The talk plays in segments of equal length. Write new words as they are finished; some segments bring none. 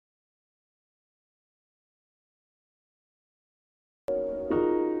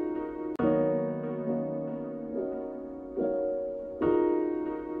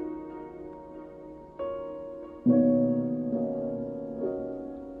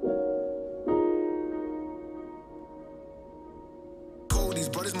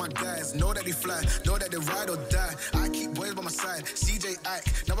my guys, know that they fly, know that they ride or die. I keep boys by my side, CJ Ike,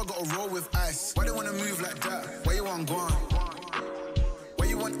 now I gotta roll with ice. Why they wanna move like that? Why you want gone? Why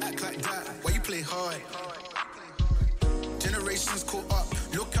you want act like that? Why you play hard? Generations caught up,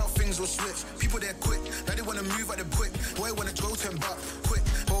 look how things will switch. People there quick, now they wanna move at the quick. Boy wanna throw 10 buck, quick.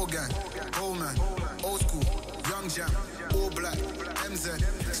 Whole gang, whole man, old school, young jam, all black, MZ,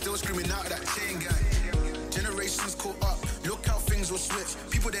 still screaming out of that chain gang. Generations caught up, look how things will switch.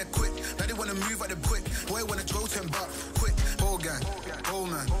 People there quick, now they wanna move at the quick. Boy wanna throw 10 buck, quick. Whole gang, whole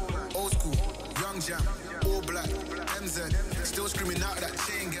man, old school, young jam, all black, MZ, still screaming out of that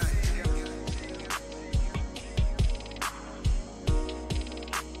chain gang.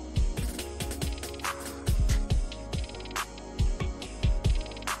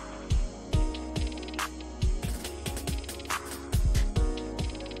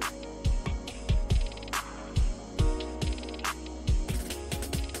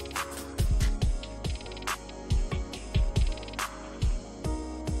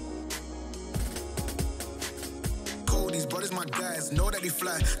 These brothers my guys, know that they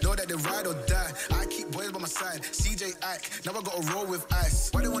fly, know that they ride or die. I keep boys by my side, CJ Ike, now I gotta roll with ice.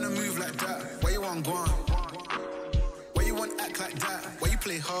 Why they wanna move like that? Why you want gone? Why you want act like that? Why you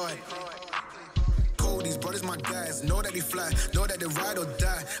play hard? Cold, these brothers my guys, know that they fly, know that they ride or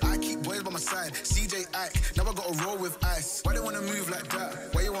die. I keep boys by my side, CJ Ike, now I gotta roll with ice. Why they wanna move like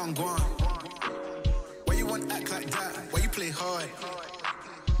that? Why you want gone? Why you want act like that? Why you play hard?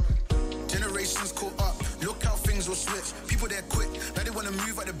 Generations caught up, look how things will switch. People there quick, now they wanna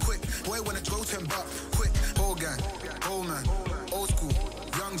move at the quick. Boy wanna throw 10 buck, quick. Whole gang, whole man, old school,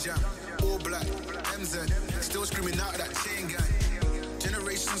 young jam, all black, MZ, still screaming out of that chain gang.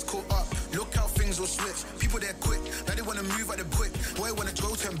 Generations caught up, look how things will switch. People there quick, now they wanna move at the quick. Boy wanna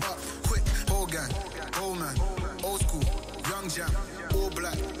throw 10 buck, quick. Whole gang, whole man, old school, young jam, all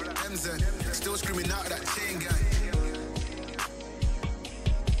black, MZ, still screaming out of that chain gang.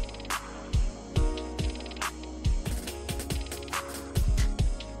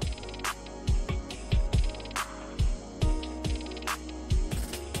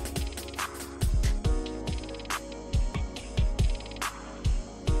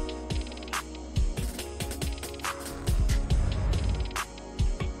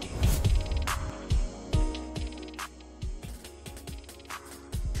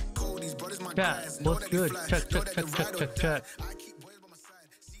 Chat, what's good? Check.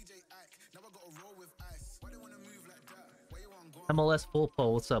 MLS full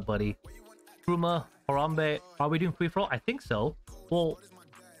pull, what's up, buddy? Kruma, Harambe, are we doing free for all? I think so. Well,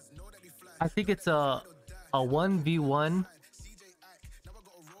 I think it's a 1v1,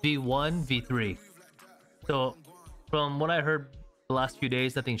 v1, v3. So, from what I heard the last few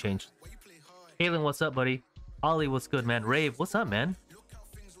days, nothing changed. Halen, what's up, buddy? Ollie, what's good, man? Rave, what's up, man?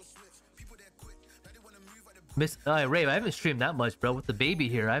 Rave, I haven't streamed that much, bro. With the baby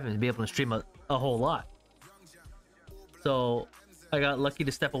here, I haven't been able to stream a whole lot. So, I got lucky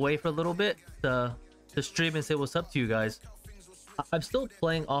to step away for a little bit to stream and say what's up to you guys. I'm still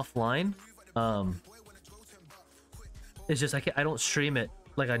playing offline. It's just I don't stream it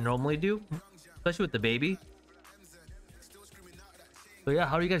like I normally do, especially with the baby. But yeah,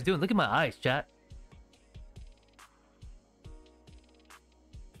 how are you guys doing? Look at my eyes, chat.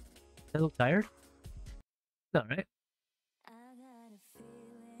 I look tired? No, right?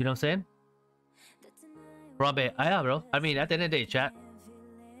 You know what I'm saying? Robe, yeah, bro. I mean, at the end of the day, chat.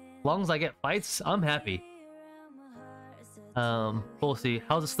 As long as I get fights, I'm happy. We'll see.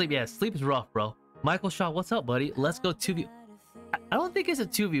 How's the sleep? Yeah, sleep is rough, bro. Michael Shaw, what's up, buddy? Let's go 2v... I don't think it's a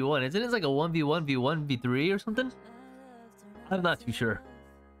 2v1. Isn't it like a 1v1, v1, v3 or something? I'm not too sure.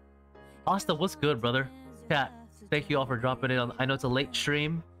 Asta, what's good, brother? Chat, thank you all for dropping in. I know it's a late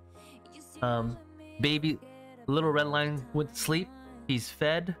stream. Baby... Little Red Line went to sleep. He's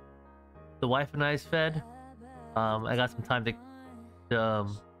fed. The wife and I's fed. I got some time to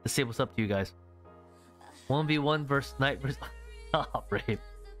say what's up to you guys. 1v1 versus Knight versus... Oh, brave.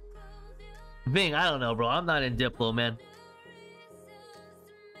 Bing, I don't know, bro. I'm not in Diplo, man.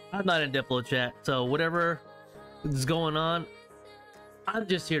 I'm not in Diplo, chat. So whatever is going on, I'm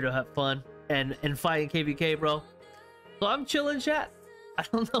just here to have fun and fight in KVK, bro. So I'm chilling, chat. I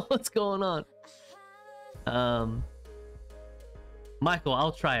don't know what's going on. Michael,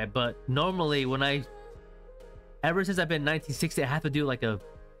 I'll try it, but normally when ever since I've been 1960, I have to do like a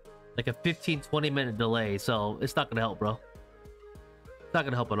 15-20 minute delay, so it's not gonna help, bro. It's not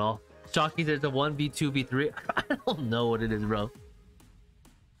gonna help at all. Chalky, there's a 1v2 v3. I don't know what it is, bro.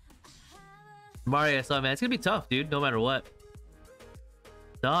 Mario, so man, it's gonna be tough, dude, no matter what.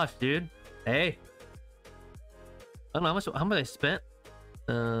 Gosh, dude. Hey, I don't know how much I spent.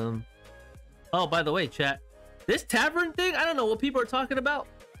 Oh, by the way, chat, this tavern thing, I don't know what people are talking about.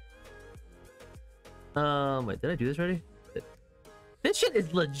 Wait, did I do this already? This shit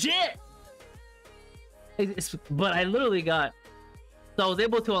is legit. But I literally got, so I was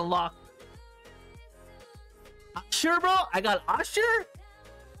able to unlock Usher, bro. I got Usher,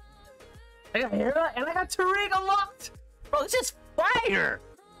 I got Hera, and I got Tariq unlocked. Bro, this is fire.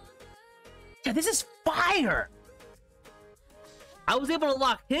 Yeah, this is fire. I was able to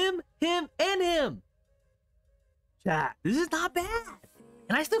unlock him, and him. Chat, this is not bad.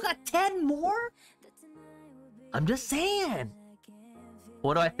 And I still got 10 more? I'm just saying.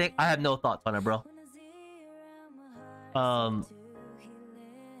 What do I think? I have no thoughts on it, bro. Oh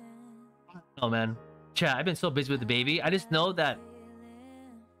man. Chat, I've been so busy with the baby. I just know that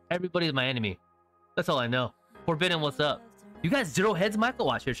everybody's my enemy. That's all I know. Forbidden, what's up? You got 0 heads, Michael?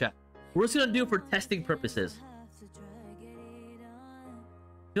 Watch here, chat. We're just gonna do for testing purposes. I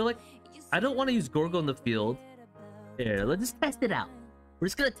feel like I don't want to use Gorgo in the field. Here, let's just test it out. We're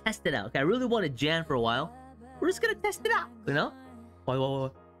just gonna test it out. Okay, I really wanted Jan for a while. We're just gonna test it out, you know? Wait.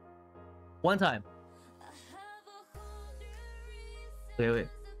 One time. Wait.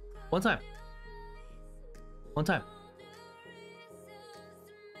 One time.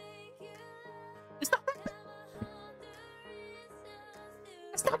 It's not that bad.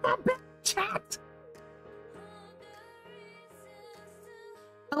 It's not that bad, chat.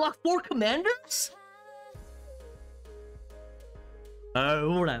 Unlock 4 commanders? One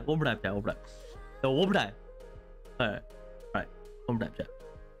more time, chat. One more time. Alright, one more time, chat.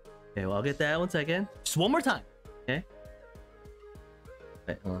 Okay, well, I'll get that. 1 second. Just one more time. Okay.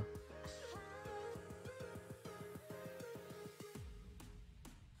 Wait, hold on.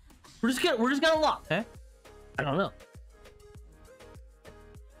 We're just gonna unlock, okay? I don't know.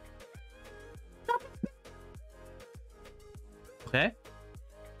 Okay.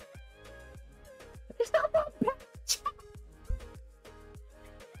 It's not that bad.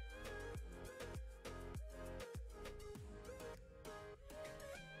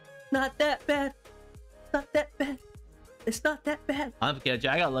 Not that bad. Not that bad. It's not that bad. I'm kidding.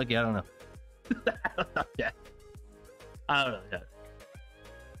 I got lucky. I don't know. I don't know. Yeah.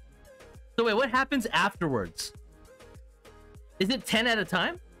 So wait, what happens afterwards? Is it 10 at a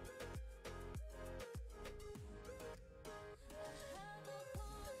time?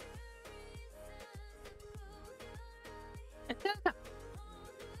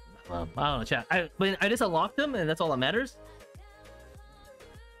 I don't know, chat. I just unlocked them, and that's all that matters.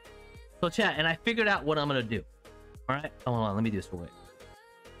 So chat, and I figured out what I'm gonna do. All right, hold on. Let me do this real quick.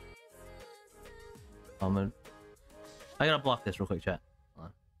 I gotta block this real quick, chat. Hold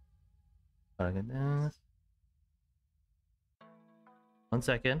on. Gotta get this. 1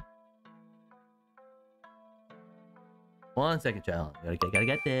 second. 1 second, chat. Gotta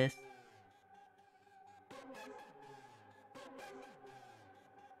get this.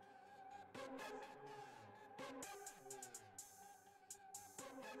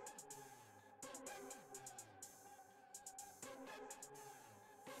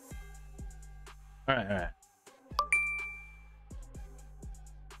 All right.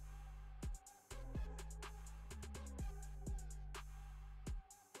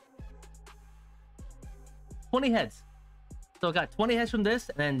 $20 heads. So I got 20 heads from this,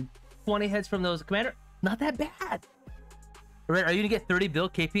 and then 20 heads from those commander. Not that bad. Right? Are you gonna get 30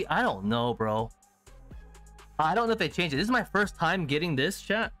 build KP? I don't know, bro. I don't know if they changed it. This is my first time getting this,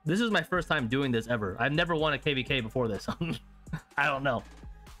 chat. This is my first time doing this ever. I've never won a KVK before this. I don't know.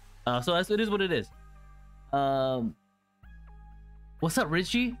 So it is what it is. What's up,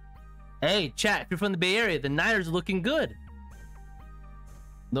 Richie? Hey, chat, if you're from the Bay Area, the Niners are looking good.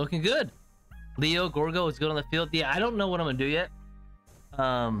 Looking good. Leo, Gorgo is good on the field. Yeah, I don't know what I'm gonna do yet.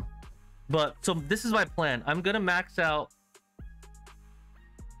 But so this is my plan. I'm gonna max out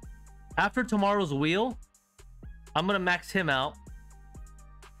after tomorrow's wheel. I'm gonna max him out.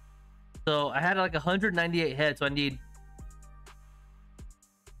 So I had like 198 heads, so I need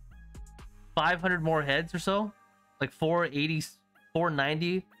 500 more heads or so, like 480,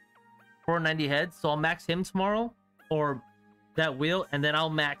 490 heads. So I'll max him tomorrow, or that wheel, and then I'll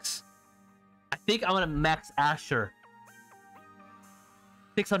max. I think I'm gonna max Asher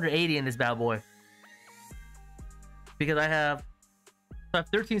 680 in this bad boy, because I have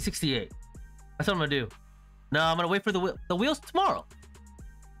 1368. That's what I'm gonna do. No, I'm gonna wait for the wheels tomorrow.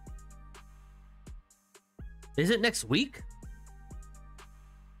 Is it next week?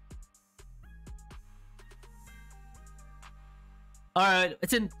 All right,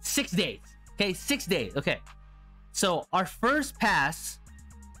 it's in 6 days. Okay, 6 days. Okay, so our first pass.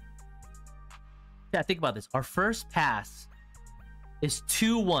 Yeah, think about this. Our first pass is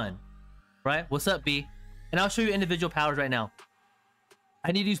 2-1. Right? What's up, B? And I'll show you individual powers right now.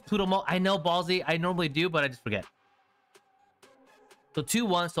 I need to use Pluto Mode. I know, Ballsy. I normally do, but I just forget. So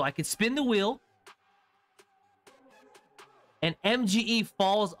 2-1. So I can spin the wheel. And MGE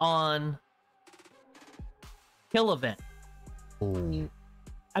falls on kill event. Ooh.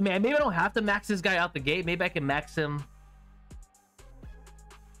 I mean, maybe I don't have to max this guy out the gate. Maybe I can max him.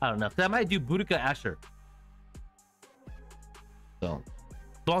 I don't know. Because I might do Boudica Asher. So,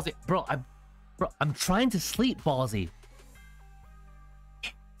 Ballsy. Bro, I'm trying to sleep, Ballsy.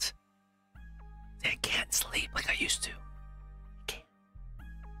 I can't sleep like I used to. I can't.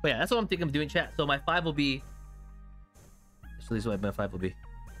 But yeah, that's what I'm thinking of doing, chat. So my 5 will be... So this is what my 5 will be.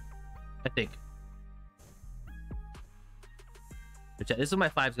 I think. But chat, this is what my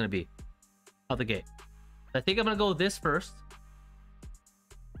 5 is going to be. Out the gate. I think I'm going to go this first.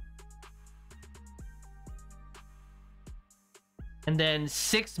 And then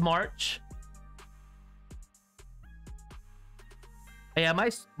 6 March. Hey,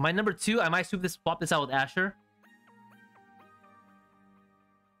 my number 2, I might swap this out with Asher.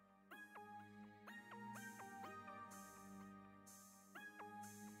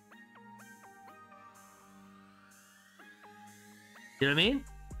 You know what I mean?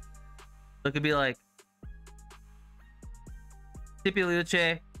 So it could be like Tipi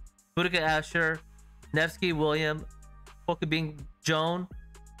Luce, Boudica Asher, Nevsky William, Pokebing Joan,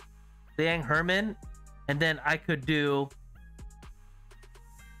 Liang Herman, and then I could do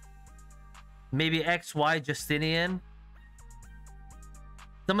maybe XY Justinian.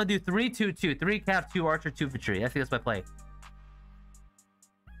 So I'm gonna do 3-2-2, 3 Cav, 2 Archer, 2 Infantry. I think that's my play.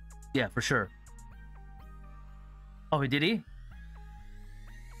 Yeah, for sure. Oh, did he?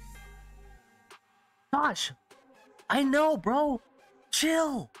 Gosh, I know, bro.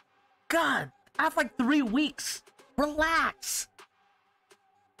 Chill. God, I have like 3 weeks. Relax.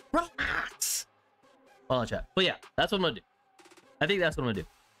 Relax. Hold on, chat. But yeah, that's what I'm gonna do. I think that's what I'm gonna do.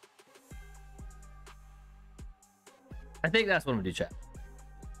 I think that's what I'm gonna do, chat.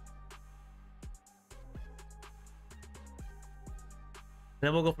 And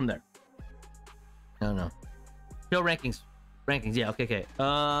then we'll go from there. No, no. Show rankings. Rankings, yeah, okay.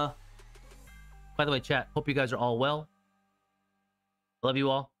 By the way, chat, hope you guys are all well. Love you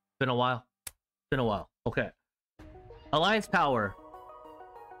all. Been a while. Been a while. Okay. Alliance power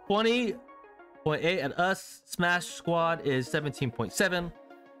 20.8 at us. Smash squad is 17.7.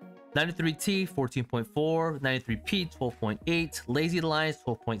 93T 14.4. 93P 12.8. Lazy Alliance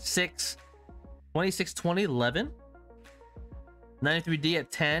 12.6. 2620 11. 93D at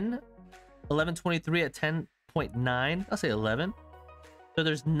 10. 1123 at 10.9. I'll say 11. So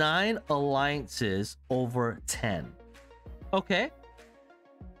there's 9 alliances over 10. Okay.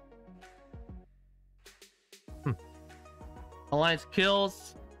 Alliance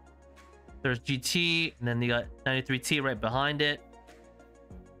kills. There's GT, and then you got 93T right behind it.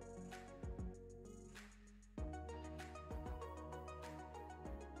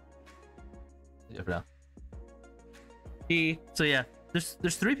 Yeah, for now. So yeah, there's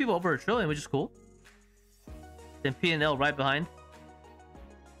 3 people over 1 trillion, which is cool. Then P and L right behind.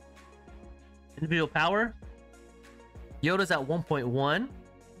 Individual power. Yoda's at 1.1.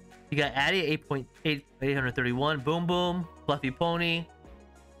 You got Addy 831. Boom Boom. Fluffy Pony.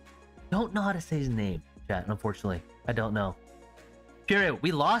 Don't know how to say his name, chat, unfortunately. I don't know. Period.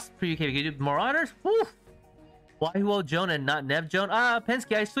 We lost pre-UKVK. Marauders? Woo! Waihuo Joan and not Nev Joan.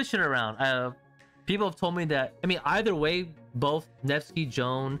 Penske, I switched it around. People have told me that, I mean, either way, both Nevsky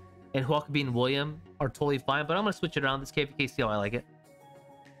Joan and Huakabin William are totally fine, but I'm gonna switch it around this KVK, see how I like it.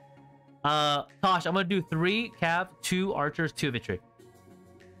 Tosh, I'm gonna do 3 Cav, 2 Archers, 2 Infantry.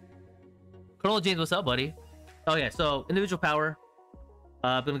 Colonel James, what's up, buddy? Oh yeah, so individual power.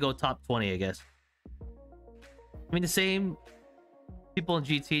 I'm gonna go top 20, I guess. I mean, the same people in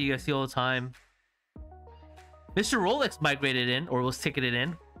GT you guys see all the time. Mr. Rolex migrated in, or was ticketed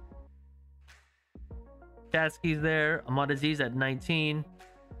in. Katsky's there. Ahmad Aziz at 19.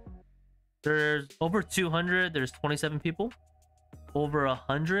 There's over 200. There's 27 people. Over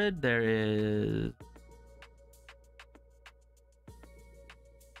 100. There is...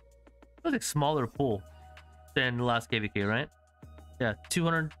 It's like smaller pool than the last KVK, right? Yeah,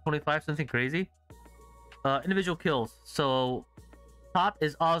 225, something crazy. Individual kills. So top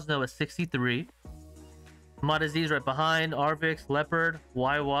is Osno at 63. Ahmad Aziz right behind. Arvix, Leopard,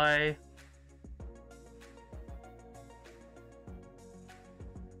 YY.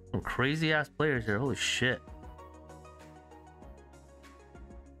 Some crazy ass players here. Holy shit.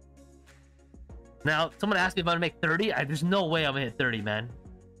 Now, someone asked me if I'm gonna make 30. There's no way I'm gonna hit 30, man.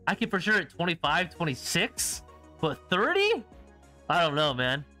 I can for sure hit 25, 26, but 30? I don't know,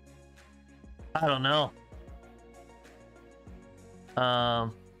 man. I don't know.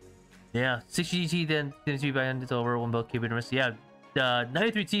 Yeah, 60GT then didn't be by end. It's over. One book keep it. Yeah,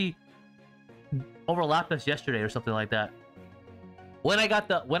 93T overlapped us yesterday or something like that. When I got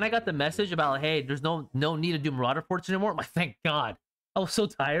the message about, hey, there's no need to do Marauder Forts anymore, I'm like, thank God. I was so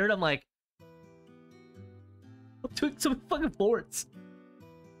tired. I'm like, I'm doing some fucking forts.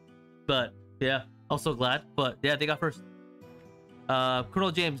 But yeah, I was so glad. But yeah, they got first.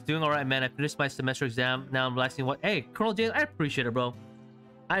 Colonel James, doing all right, man. I finished my semester exam. Now I'm relaxing. What? Hey, Colonel James, I appreciate it, bro.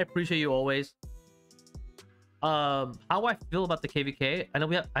 I appreciate you always. How I feel about the KVK? I know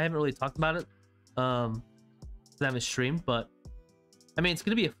I haven't really talked about it. I haven't streamed, but I mean, it's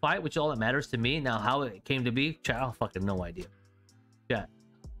gonna be a fight, which is all that matters to me. Now, how it came to be, chat, I don't fucking no idea. Yeah,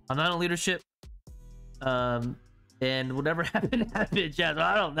 I'm not in leadership. And whatever happened, chat.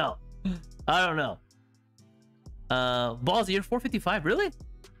 I don't know. I don't know. Ballsy, you're 455, really?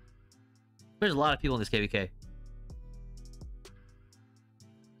 There's a lot of people in this KVK.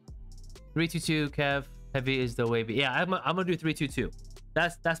 322 Kev, heavy is the wavy. Yeah, I'm gonna do 322.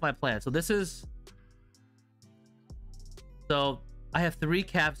 That's my plan. So this is. So I have 3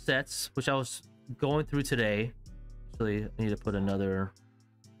 Cav sets, which I was going through today. Actually, I need to put another.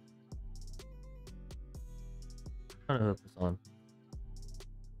 I'm trying to hook this on.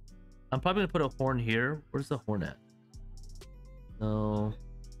 I'm probably gonna put a horn here. Where's the horn at? No,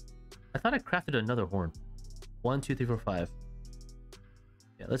 I thought I crafted another horn. 1, 2, 3, 4, 5.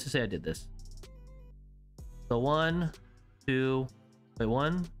 Yeah, let's just say I did this. So 1, 2, wait,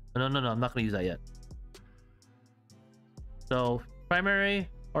 1. No, I'm not gonna use that yet. So primary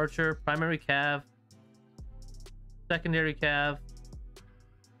archer, primary cav, secondary cav,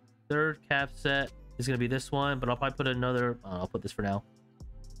 third cav set is gonna be this one, but I'll probably put another. I'll put this for now.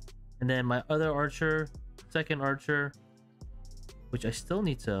 And then my other archer, second archer, which I still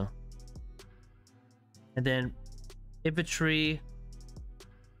need to. And then infantry.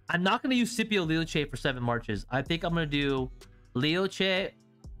 I'm not going to use Scipio Leoche for 7 marches. I think I'm going to do Leoche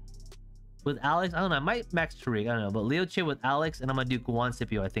with Alex. I don't know. I might max Tariq. I don't know. But Leoche with Alex. And I'm going to do Guan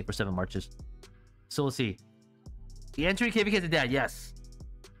Scipio, I think, for 7 marches. So we'll see. The entry KVK to dad. Yes.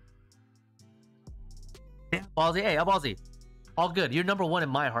 Yeah, Ballsy. Hey, Ballsy. All good. You're number 1 in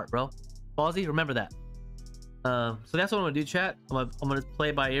my heart, bro. Ballsy, remember that. So that's what I'm going to do, chat. I'm going to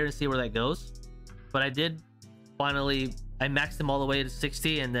play by ear and see where that goes. But I did finally... I maxed him all the way to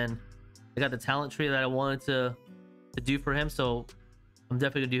 60, and then I got the talent tree that I wanted to do for him. So I'm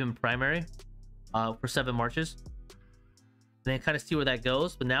definitely gonna do him primary for 7 marches, and then kind of see where that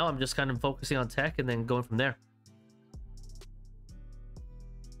goes. But now I'm just kind of focusing on tech and then going from there.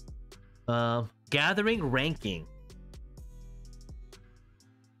 Gathering ranking.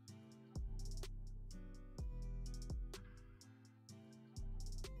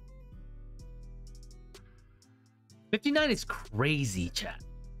 $59 is crazy, chat.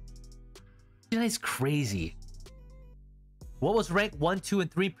 $59 is crazy. What was ranked 1, 2,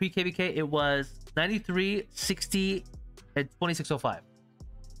 and 3 pre-KVK? It was 93, 60, and 2605.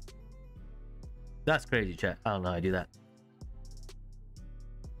 That's crazy, chat. I don't know how I do that.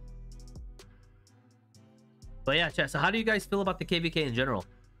 But yeah, chat. So how do you guys feel about the KVK in general?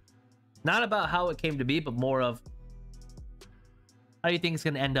 Not about how it came to be, but more of how do you think it's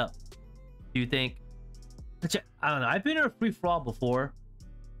going to end up? Do you think... I don't know. I've been in a free-for-all before.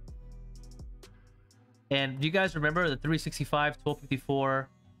 And do you guys remember the 365, 1254?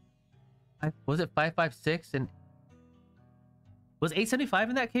 Was it 556? And was 875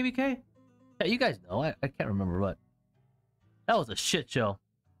 in that KVK? Yeah, you guys know. I can't remember what. That was a shit show.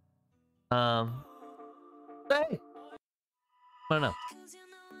 Hey. I don't know.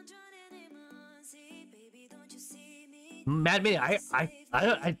 Mad Mini, I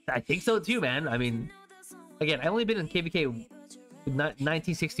think so too, man. I mean... Again, I only been in KVK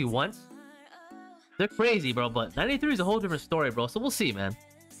 1960 once. They're crazy, bro, but 93 is a whole different story, bro. So we'll see, man.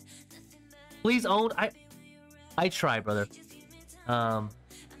 Please own. I try, brother.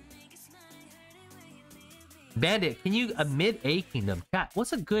 Bandit, can you a mid A kingdom? Chat,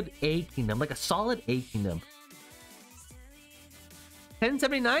 what's a good A kingdom? Like a solid A kingdom.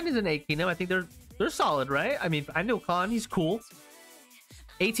 1079 is an A kingdom. I think they're solid, right? I mean, I know Khan, he's cool.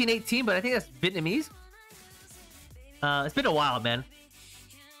 1818, but I think that's Vietnamese. It's been a while, man.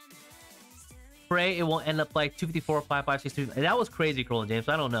 Pray it won't end up like 254, 5562. That was crazy, Colonel James.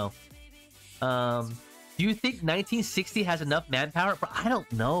 I don't know. Do you think 1960 has enough manpower? I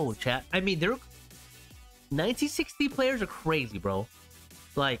don't know, chat. I mean, 1960 players are crazy, bro.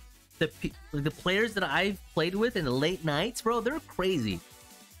 Like the players that I've played with in the late nights, bro, they're crazy.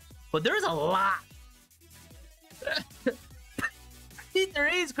 But there's a lot.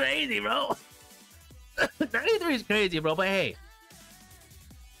 93 is crazy, bro. 93 is crazy, bro. But hey,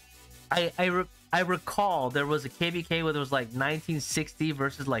 I recall there was a KVK where there was like 1960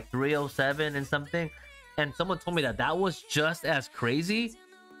 versus like 307 and something, and someone told me that that was just as crazy.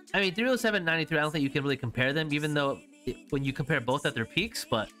 I mean, 307 93, I don't think you can really compare them, even though when you compare both at their peaks,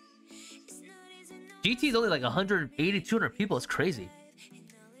 but GT is only like 180, 200 people. It's crazy.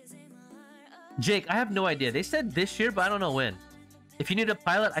 Jake, I have no idea. They said this year, but I don't know when. If you need a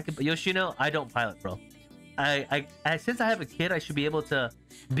pilot, I could. Yoshino, I don't pilot, bro. I since I have a kid, I should be able to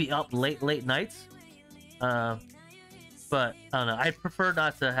be up late nights. But I don't know. I prefer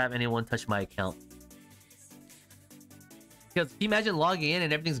not to have anyone touch my account. Because can you imagine logging in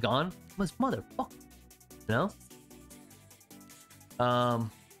and everything's gone? This motherfucker. You know?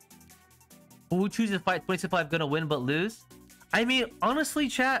 Who chooses to fight 26-5 gonna win but lose? I mean, honestly,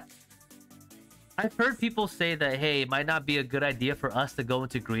 chat, I've heard people say that, hey, it might not be a good idea for us to go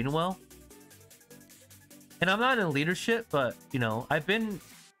into Greenwell. And I'm not in leadership, but, you know, I've been...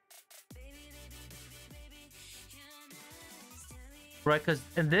 Right, because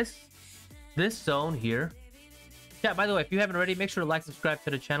in this zone here... Yeah, by the way, if you haven't already, make sure to like, subscribe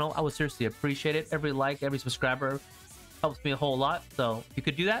to the channel. I would seriously appreciate it. Every like, every subscriber helps me a whole lot. So if you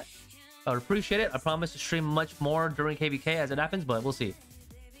could do that, I would appreciate it. I promise to stream much more during KVK as it happens, but we'll see.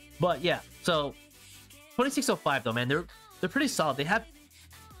 But yeah, so 2605 though, man, they're pretty solid. They have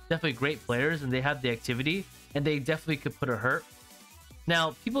definitely great players and they have the activity and they definitely could put a hurt.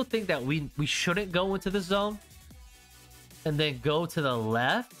 Now, people think that we shouldn't go into the zone and then go to the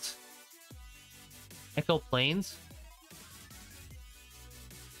left. Echo Plains.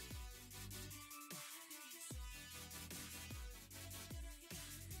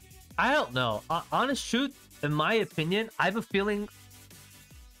 I don't know. Honest truth, in my opinion, I have a feeling...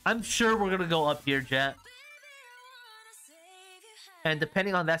 I'm sure we're gonna go up here, Jet. And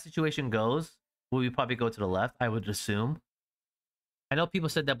depending on that situation goes, will we probably go to the left, I would assume. I know people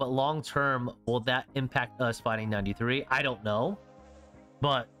said that, but long term, will that impact us fighting 93? I don't know.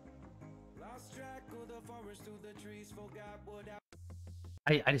 But...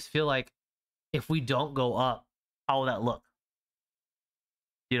 I just feel like if we don't go up, how will that look?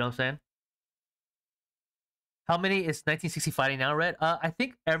 You know what I'm saying? How many is 1960 fighting now, Red? I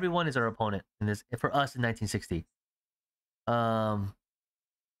think everyone is our opponent in this for us in 1960. I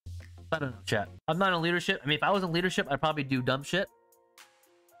don't know, chat. I'm not in leadership. I mean, if I was in leadership, I'd probably do dumb shit.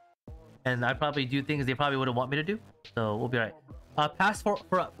 And I'd probably do things they probably wouldn't want me to do. So we'll be all right. Pass for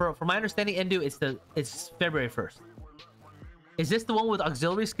my understanding, Endu, it's February 1st. Is this the one with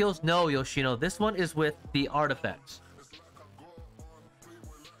auxiliary skills? No, Yoshino. This one is with the artifacts.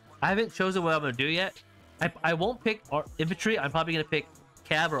 I haven't chosen what I'm gonna do yet. I won't pick infantry. I'm probably gonna pick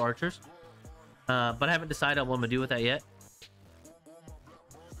cav or archers. But I haven't decided on what I'm gonna do with that yet.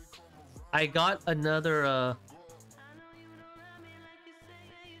 I got another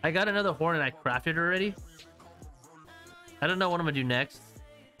horn and I crafted it already. I don't know what I'm gonna do next,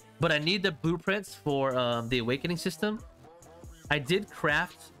 but I need the blueprints for the awakening system. I did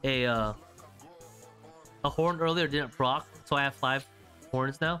craft a horn earlier, didn't proc, so I have 5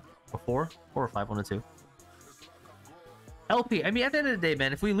 horns now, or 4 or 5, 1 or 2. LP, I mean, at the end of the day,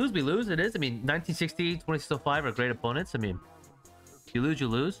 man, if we lose, we lose. It is. I mean, 1960, 2605 are great opponents. I mean, you lose, you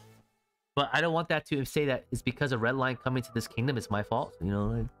lose. But I don't want that to say that it's because of Redline coming to this kingdom. It's my fault. You know,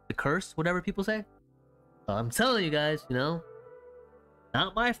 like the curse, whatever people say. I'm telling you guys, you know,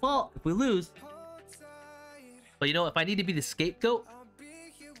 not my fault if we lose. But you know, if I need to be the scapegoat,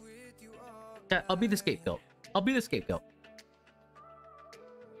 yeah, I'll be the scapegoat. I'll be the scapegoat.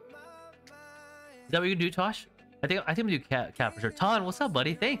 Is that what you can do, Tosh? I think I'm gonna do cat for sure. Ton, what's up,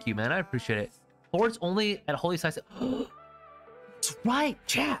 buddy? Thank you, man. I appreciate it. Forts only at holy sites. That's right,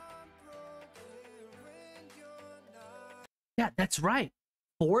 chat. Yeah, that's right.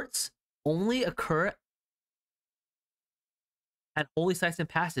 Forts only occur at holy sites and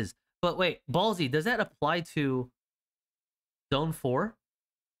passes. But wait, Ballsy, does that apply to Zone 4?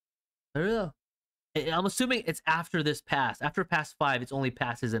 I don't know. I'm assuming it's after this pass. After pass 5, it's only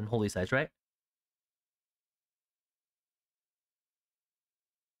passes and holy sites, right?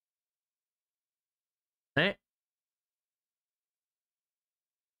 Right?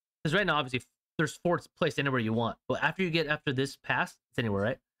 Because right now, obviously, there's forts placed anywhere you want. But after you get after this pass, it's anywhere,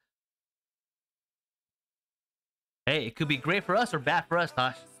 right? Hey, it could be great for us or bad for us,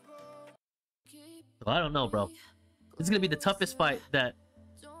 Tosh. So I don't know, bro. This is going to be the toughest fight that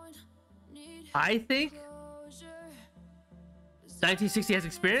I think 1960 has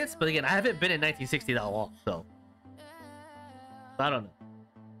experienced. But again, I haven't been in 1960 that long, so I don't know.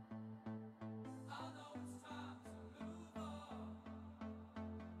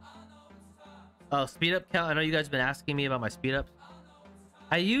 Oh, speed up count. I know you guys have been asking me about my speed ups.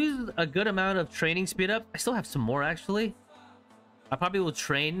 I used a good amount of training speed up. I still have some more actually. I probably will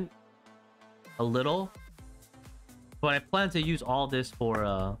train a little, but I plan to use all this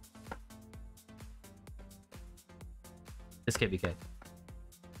for this KVK.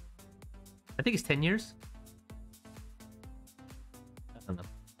 I think it's 10 years. I don't know.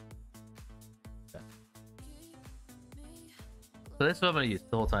 Okay. So that's what I'm gonna use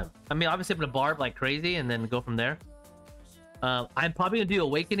the whole time. I mean, obviously I'm gonna barb like crazy and then go from there. I'm probably gonna do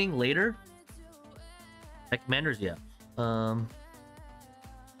Awakening later. Like Commanders, yeah. So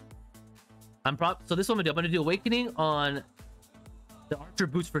this one I'm gonna do Awakening on the Archer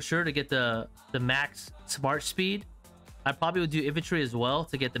boots for sure to get the max smart speed. I probably would do Infantry as well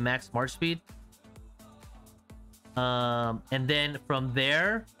to get the max smart speed. And then from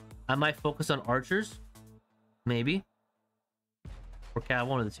there, I might focus on Archers, maybe, or Cav,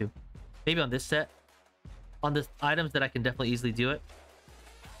 one of the two. Maybe on this set, on the items that I can definitely easily do it.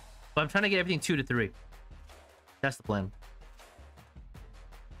 But I'm trying to get everything 2 to 3. That's the plan.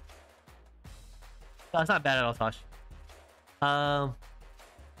 That's not bad at all, Tosh.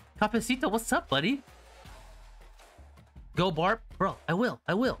 Capacito, what's up, buddy? Go barb, bro. I will.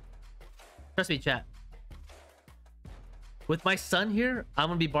 Trust me, chat. With my son here, I'm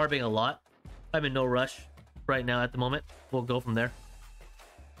gonna be barbing a lot. I'm in no rush right now at the moment. We'll go from there.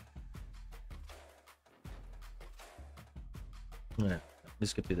 Yeah,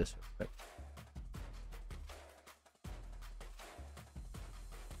 let's skip through this real quick.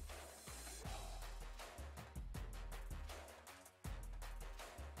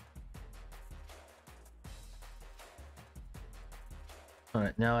 All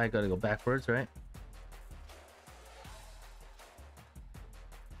right, now I gotta go backwards, right?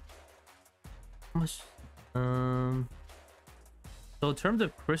 How much? So in terms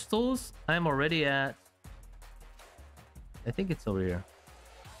of crystals, I'm already at, I think it's over here,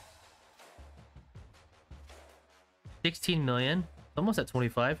 16 million, almost at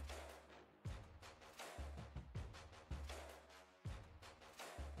 25.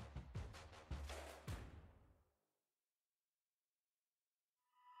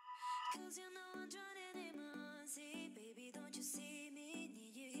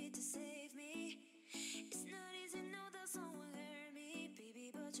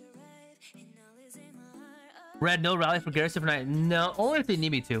 Red, no rally for Garrison for night. No, only if they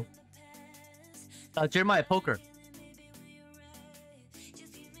need me to. Jeremiah, poker.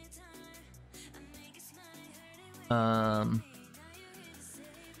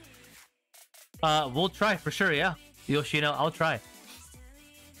 We'll try for sure, yeah. Yoshino, I'll try.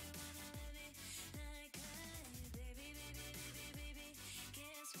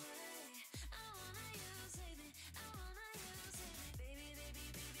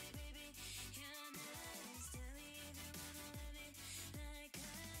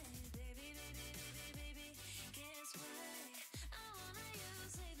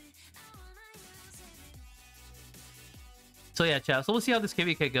 So yeah, chat. So we'll see how this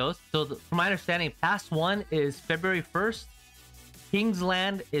KVK goes. So from my understanding, Pass 1 is February 1st.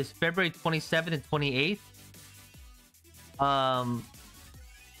 Kingsland is February 27th and 28th.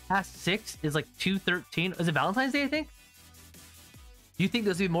 Pass 6 is like 2/13. Is it Valentine's Day, I think? Do you think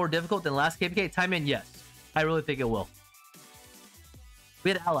this will be more difficult than last KVK? Time in, yes. I really think it will.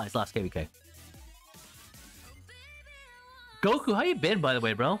 We had allies last KVK. Goku, how you been, by the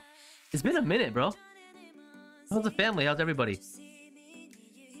way, bro? It's been a minute, bro. How's the family? How's everybody?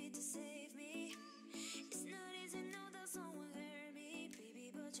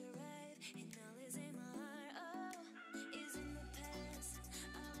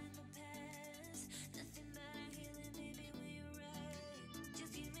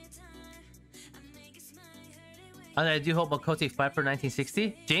 And I do hope Makote fight for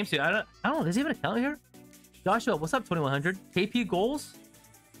 1960. James, dude, I don't know. Does he have an account here? Joshua, what's up, 2100? KP goals?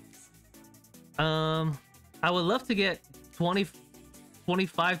 I would love to get 20,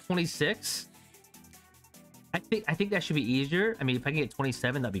 25, 26. I think that should be easier. I mean, if I can get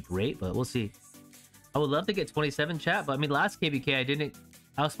 27, that'd be great, but we'll see. I would love to get 27, chat, but I mean, last KVK,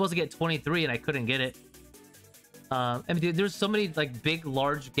 I was supposed to get 23 and I couldn't get it. I mean, dude, there's so many, like, big,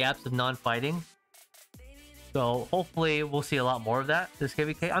 large gaps of non-fighting. So, hopefully, we'll see a lot more of that this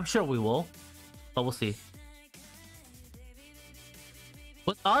KVK. I'm sure we will, but we'll see.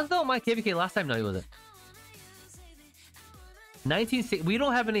 Was Oslo my KVK last time? No, he wasn't. 1960. We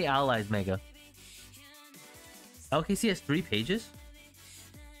don't have any allies, Mega. LKC has 3 pages?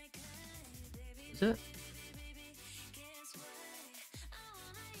 Is it?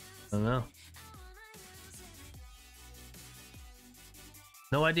 I don't know.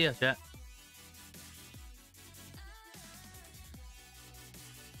 No idea, chat.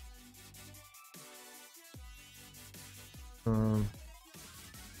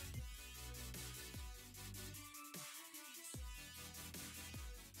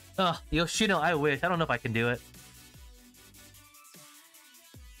 Yoshino, I wish. I don't know if I can do it.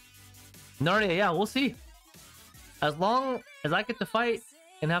 Narnia, yeah, we'll see. As long as I get to fight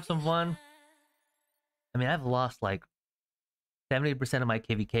and have some fun. I mean, I've lost like 70% of my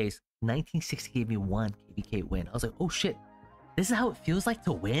KVKs. 1960 gave me one KVK win. I was like, oh shit, this is how it feels like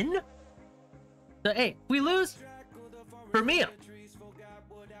to win? So, hey, if we lose, for me,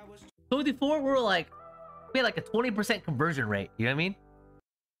 24, we had like a 20% conversion rate. You know what I mean?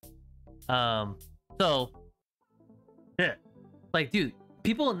 So, yeah. Like, dude,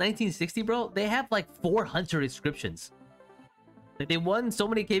 people in 1960, bro, they have like 4 Hunter inscriptions. Like, they won so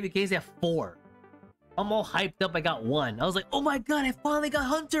many KVKs, they have 4. I'm all hyped up, I got 1. I was like, oh my god, I finally got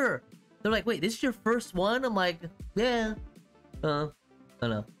Hunter! They're like, wait, this is your first one? I'm like, yeah. I don't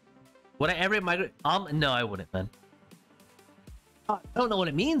know. Would I ever migrate? No, I wouldn't, man. I don't know what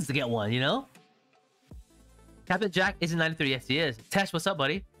it means to get one, you know? Captain Jack isn't 93. Yes, he is. Tesh, what's up,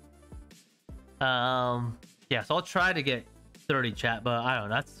 buddy? Yeah, so I'll try to get 30 chat, but I don't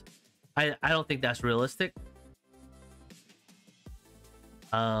know. I don't think that's realistic.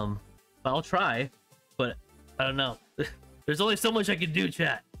 But I'll try, but I don't know. There's only so much I can do,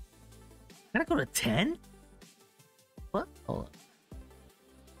 chat. Can I go to 10? What? Hold on.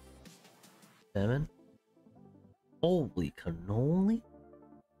 7. Holy cannoli.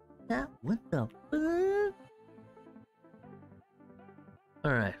 Yeah, what the fuck?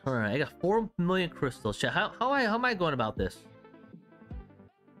 Alright. I got 4 million crystals. Chat, how am I going about this?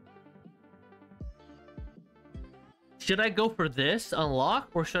 Should I go for this unlock,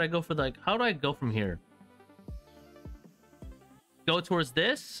 or should I go for like, how do I go from here? Go towards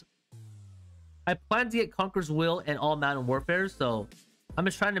this? I plan to get Conqueror's Will and all Mountain Warfare, so I'm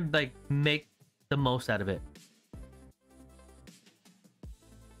just trying to like make the most out of it.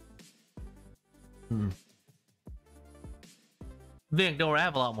 Vink, don't worry, I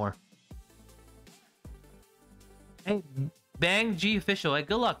have a lot more. Hey, Bang G official. Hey,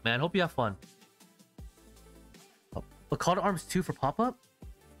 good luck, man. Hope you have fun. But Call to Arms 2 for pop-up?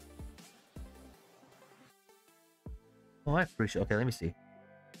 Oh, I appreciate. Okay, let me see.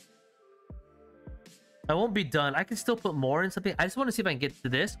 I won't be done. I can still put more in something. I just want to see if I can get to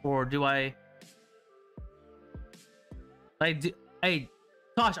this, or do I? Hey,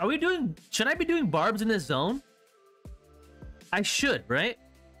 Tosh, are we doing? Should I be doing barbs in this zone? I should, right?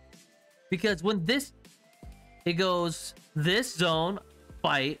 Because when it goes this zone,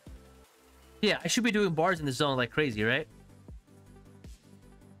 fight. Yeah, I should be doing bars in the zone like crazy, right?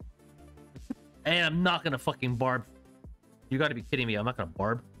 And I'm not gonna fucking barb. You gotta be kidding me. I'm not gonna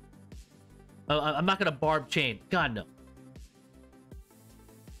barb. I'm not gonna barb chain. God, no.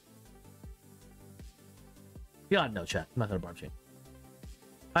 God, no, chat. I'm not gonna barb chain.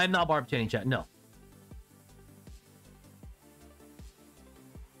 I'm not barb chaining, chat. No.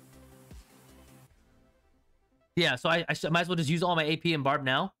 Yeah, so I might as well just use all my AP and barb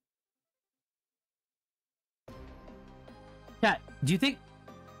now. Chat, do you think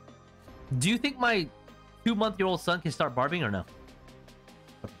my 2-month-old son can start barbing or no?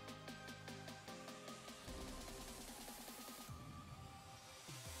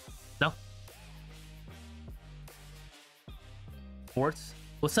 No? Sports?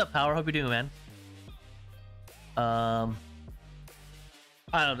 What's up, Power? Hope you're doing, man. I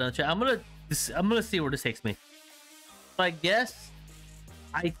don't know, chat. I'm gonna see where this takes me. I guess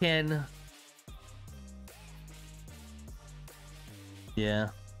I can. Yeah.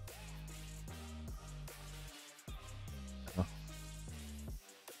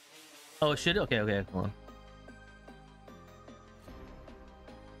 Oh, shit. Okay, hold on.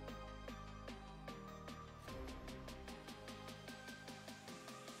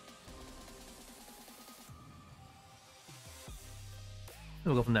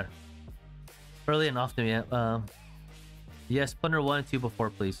 We'll go from there. Early and often, yeah. Yes, Plunder 1 and 2 before,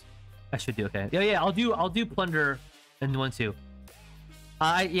 please. I should do okay. Yeah. I'll do Plunder and 1, 2.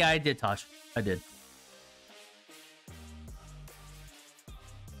 Yeah, I did, Tosh. I did.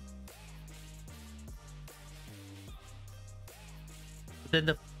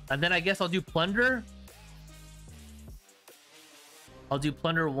 And then I guess I'll do Plunder. I'll do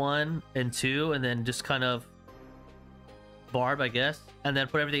Plunder 1 and 2, and then just kind of barb, I guess, and then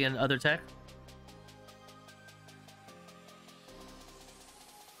put everything in other tech.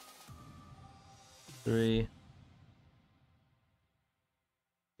 Three.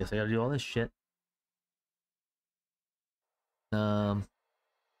 Guess I gotta do all this shit.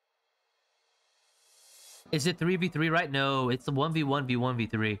 Is it 3v3 right? No, it's a 1v1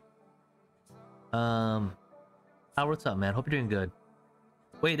 v1v3. How what's up, man? Hope you're doing good.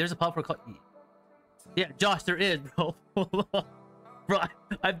 Wait, there's a pop for call. Yeah, Josh, there is, bro. Hold on. Bro,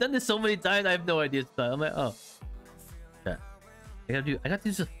 I've done this so many times. I have no idea. I'm like, oh, yeah. I got to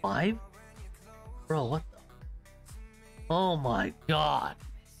do just 5, bro. What the? Oh my god.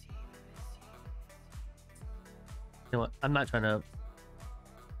 You know what? I'm not trying to.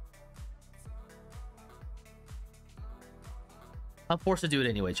 I'm forced to do it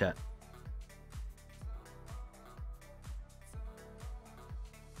anyway, chat.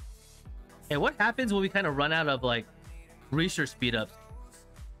 And what happens when we kind of run out of like research speed ups?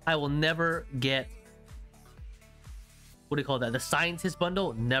 I will never get, what do you call that? The scientist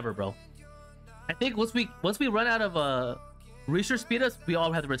bundle? Never, bro. I think once we run out of research speed ups, we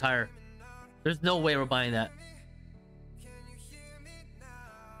all have to retire. There's no way we're buying that.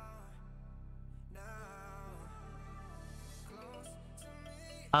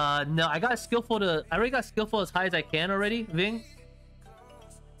 No, I got skillful to. I already got skillful as high as I can already, Ving.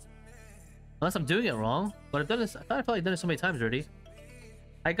 Unless I'm doing it wrong, but I've done this. I thought I felt like I've done it so many times already.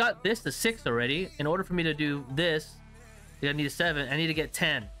 I got this to 6 already. In order for me to do this, I need a 7. I need to get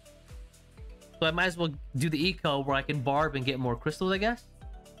 10. So I might as well do the eco where I can barb and get more crystals, I guess.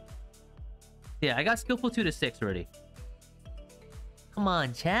 Yeah, I got skillful 2 to 6 already. Come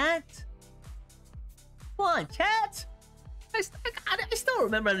on, chat. Come on, chat. I still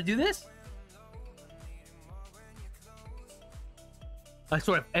remember how to do this. I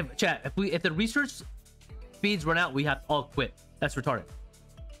swear, chat. If the research speeds run out, we have to all quit. That's retarded.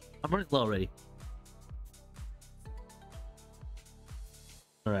 I'm running low already.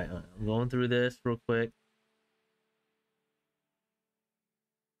 All right, I'm going through this real quick.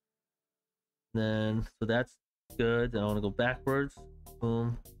 Then, so that's good. Then I want to go backwards.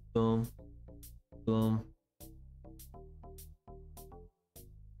 Boom, boom, boom.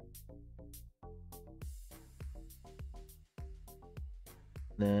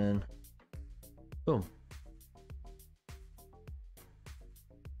 Then, boom.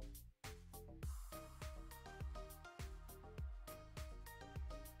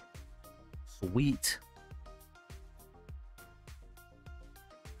 Sweet.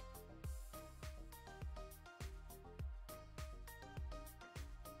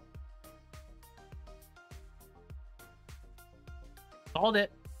 Called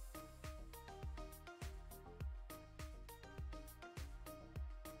it.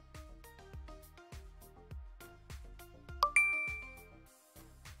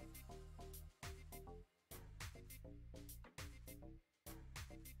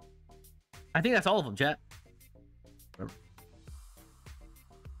 I think that's all of them, chat.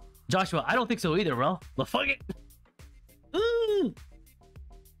 Joshua, I don't think so either, bro. But fuck it. Ooh.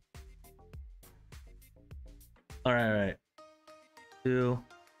 All right. 2. All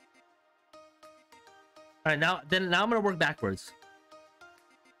right, now I'm gonna work backwards.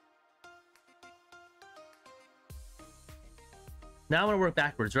 Now I'm gonna work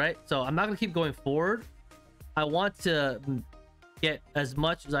backwards, right? So I'm not gonna keep going forward. I want to get as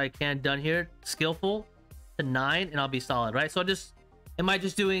much as I can done here. Skillful to 9, and I'll be solid, right? So am I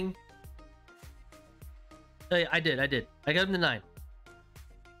just doing? I did. I got him to 9.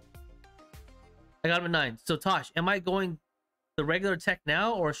 I got him to 9. So Tosh, am I going the regular tech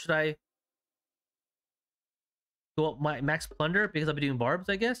now, or should I go up my max plunder because I'll be doing barbs,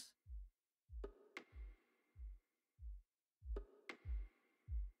 I guess?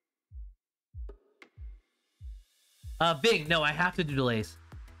 Big, no, I have to do delays.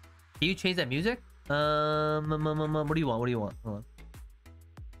 Can you change that music? What do you want? Hold on.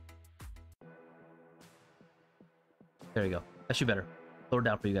 There you go. That should be better. Lower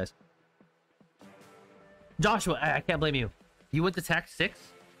down for you guys. Joshua, I can't blame you. You went to tack 6,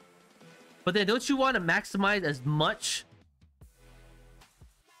 but then don't you want to maximize as much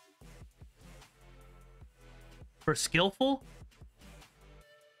for skillful?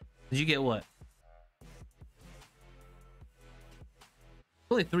 Did you get what?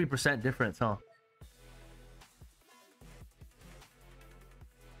 Only 3% difference, huh?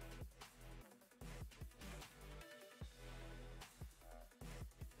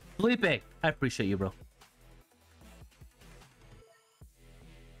 Felipe, I appreciate you, bro.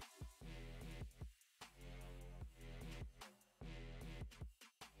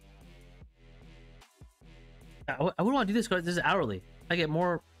 I wouldn't want to do this because this is hourly. I get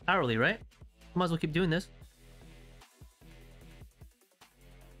more hourly, right? Might as well keep doing this.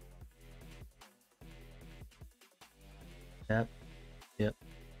 Yep.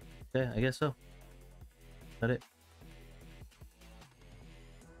 Okay, I guess so. Got it.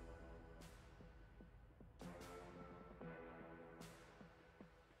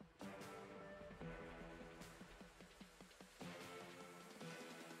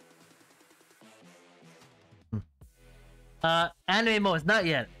 Anime modes, not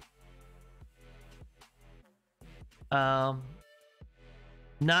yet. Not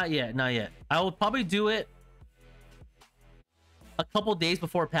yet, not yet. I will probably do it a couple days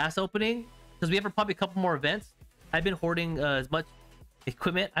before pass opening because we have probably a couple more events. I've been hoarding as much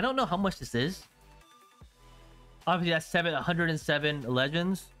equipment. I don't know how much this is. Obviously, that's 707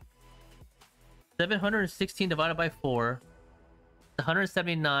 legends. 716 divided by 4.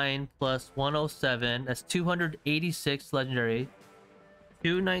 179 plus 107. That's 286 legendary.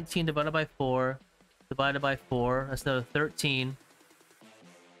 219 divided by 4. Divided by 4. That's another 13.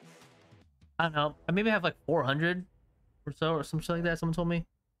 I don't know. I maybe have like 400 or so or some shit like that. Someone told me.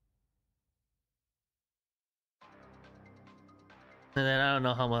 And then I don't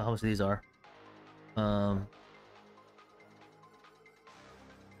know how much these are.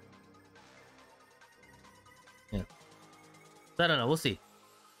 Yeah. So I don't know. We'll see.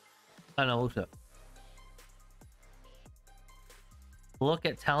 I don't know. We'll see. Look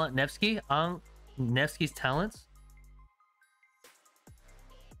at talent Nevsky on Nevsky's talents.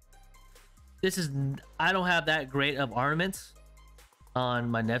 This is, I don't have that great of armaments on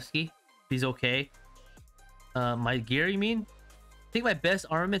my Nevsky. He's okay. My gear, you mean? I think my best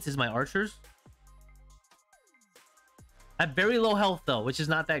armaments is my archers. I have very low health though, which is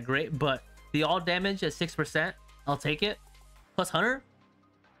not that great, but the all damage at 6%, I'll take it. Plus Hunter.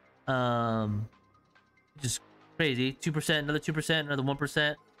 Just crazy. 2%, another 2%, another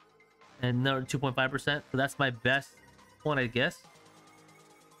 1%, and another 2.5%. So that's my best one, I guess.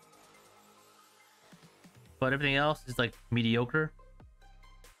 But everything else is like mediocre.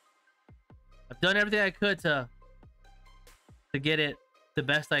 I've done everything I could to get it the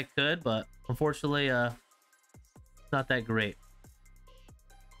best I could, but unfortunately, not that great.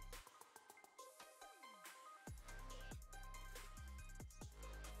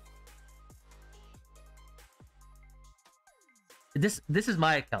 This is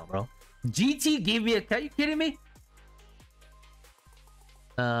my account, bro. GT gave me a account. You kidding me?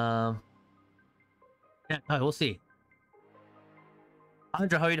 Yeah, we'll see.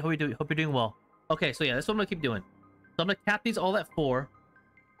 Andra, how are you doing? Hope you're doing well. Okay, so yeah, that's what I'm gonna keep doing. So I'm gonna cap these all at 4.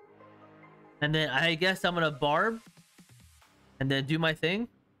 And then I guess I'm gonna barb and then do my thing.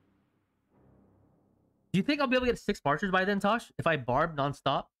 Do you think I'll be able to get 6 archers by then, Tosh? If I barb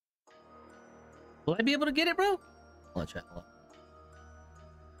nonstop? Will I be able to get it, bro? Hold on, chat. Hold on.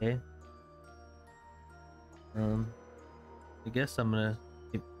 Okay. I guess I'm gonna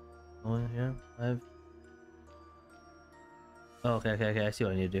keep going here. Oh, okay. I see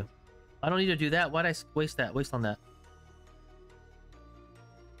what I need to do. I don't need to do that. Why'd I waste on that?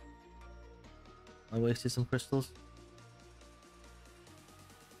 I wasted some crystals.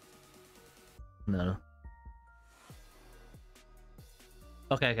 No.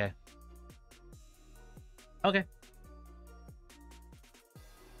 Okay.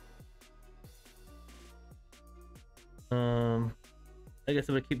 I guess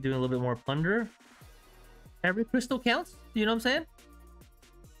I'm gonna keep doing a little bit more plunder. Every crystal counts. You know what I'm saying?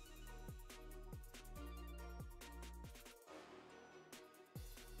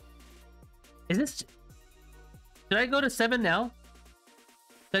 Is this? Should I go to 7 now?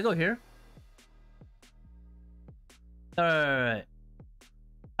 Should I go here? Alright.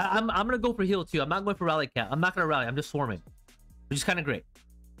 I'm gonna go for heal too. I'm not going for rally cat. I'm not gonna rally. I'm just swarming, which is kind of great.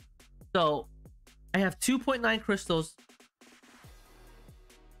 So I have 2.9 crystals.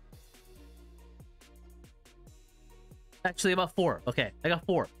 Actually, about 4. Okay, I got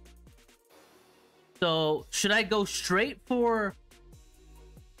 4. So should I go straight for?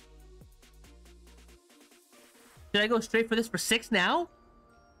 Should I go straight for this for 6 now?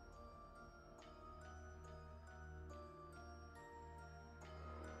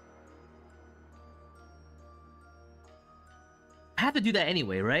 I have to do that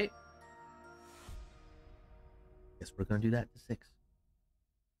anyway, right? Guess we're gonna do that to 6.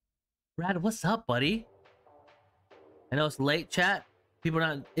 Brad, what's up, buddy? I know it's late, chat. People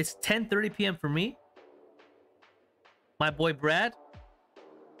are not. It's 10:30 p.m. for me. My boy Brad.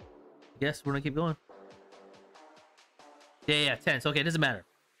 I guess we're gonna keep going. Yeah, 10. So okay, it doesn't matter.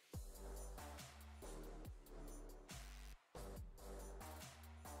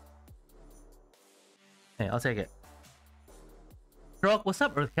 Hey, I'll take it. Bro, what's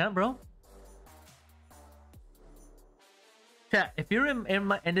up, Earthcamp, bro? Chat, if you're in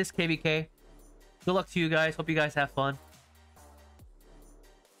this KVK, good luck to you guys. Hope you guys have fun.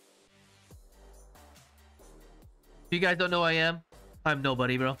 If you guys don't know who I am, I'm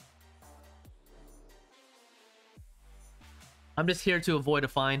nobody, bro. I'm just here to avoid a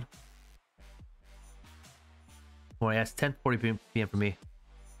fine. Oh, yeah, it's 10:40 p.m. for me.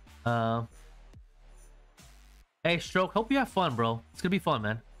 Hey, Stroke, hope you have fun, bro. It's gonna be fun,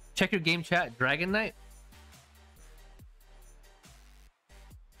 man. Check your game chat, Dragon Knight.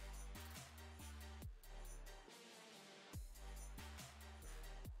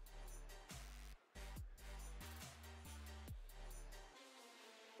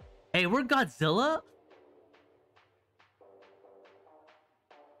 Hey, we're Godzilla?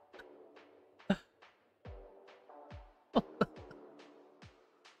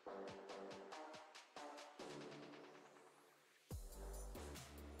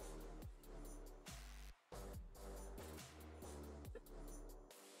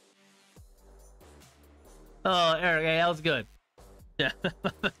 Oh, Eric, hey, that was good. Yeah.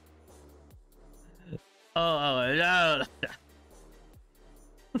 Oh, no.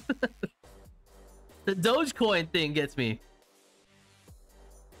 The Dogecoin thing gets me.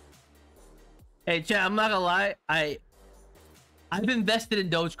 Hey, chat, I'm not gonna lie. I've invested in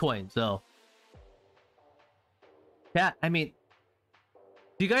Dogecoin, so. Yeah, I mean,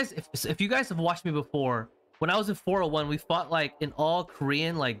 you guys, if you guys have watched me before, when I was in 401, we fought like an all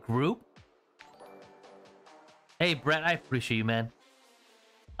Korean like group. Hey, Brett, I appreciate you, man.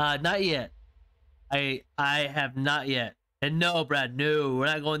 Not yet. I have not yet. And no, Brad, no, we're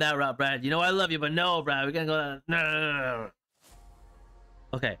not going that route, Brad. You know I love you, but no, Brad, we're gonna go. No.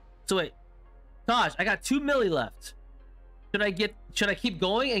 Okay, so wait, Tosh, I got 2 milli left. Should I keep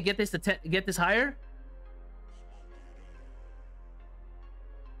going and get this to get this higher?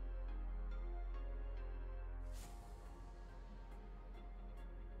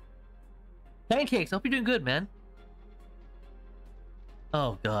 Pancakes, I hope you're doing good, man.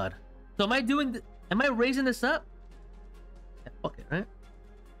 Oh God. So am I raising this up? Yeah, fuck it, right?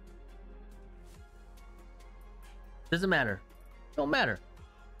 Doesn't matter. Don't matter.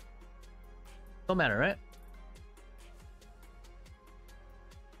 Don't matter, right?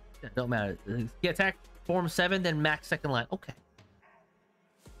 Yeah, don't matter. Get attack form 7, then max second line. Okay.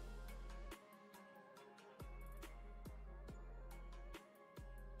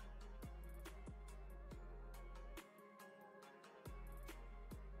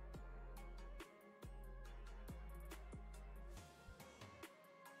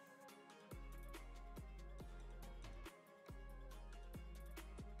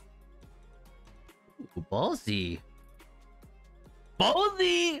 Ooh, ballsy.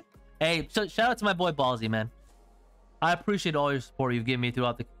 Ballsy! Hey, so shout out to my boy Ballsy, man. I appreciate all your support you've given me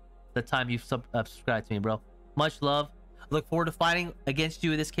throughout the time you've subscribed to me, bro. Much love. Look forward to fighting against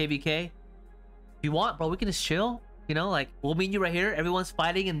you in this KVK. If you want, bro, we can just chill. You know, like, we'll meet you right here. Everyone's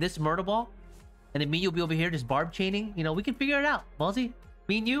fighting in this murder ball. And then me, you'll be over here just barb chaining. You know, we can figure it out. Ballsy,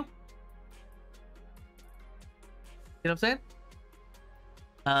 me and you. You know what I'm saying?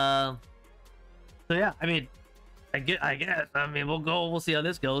 So yeah, I mean, I guess. I mean, we'll see how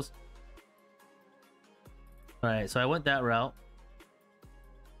this goes. All right, so I went that route.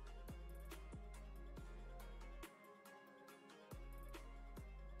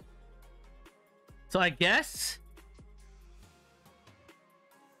 So I guess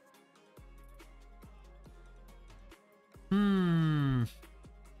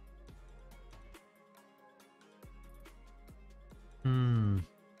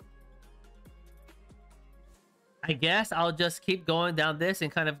I guess I'll just keep going down this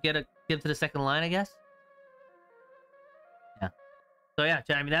and kind of get to the second line, I guess. Yeah. So yeah,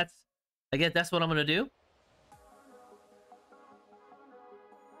 I mean I guess that's what I'm gonna do.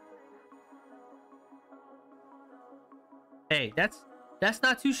 Hey, that's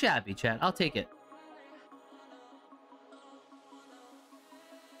not too shabby, chat. I'll take it.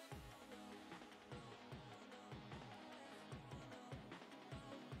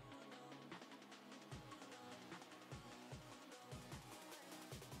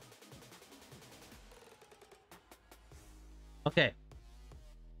 Okay.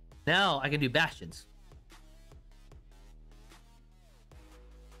 Now I can do bastions.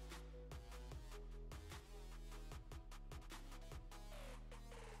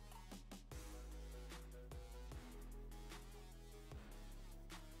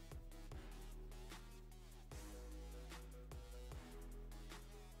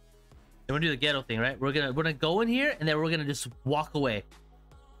 We're gonna do the ghetto thing, right? We're gonna go in here and then we're gonna just walk away.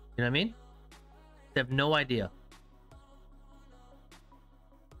 You know what I mean? They have no idea.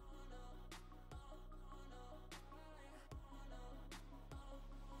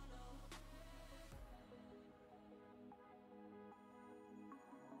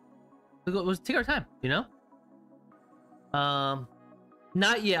 Let's take our time, you know?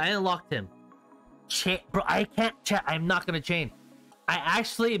 Not yet. I unlocked him. Bro, I can't chat. I'm not gonna chain. I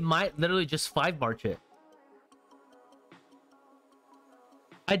actually might literally just 5 march it.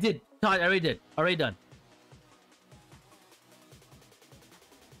 I did. Todd, I already did. Already done.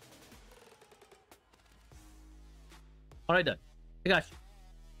 Alright, done. I got you.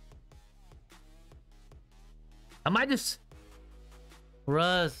 I might just...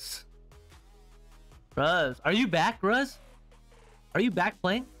 Ruz. Are you back, Ruz? Are you back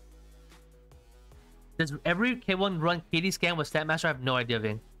playing? Does every K1 run KD scan with Statmaster? I have no idea,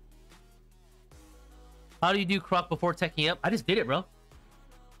 Ving. How do you do Croc before teching up? I just did it, bro.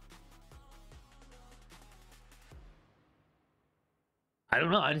 I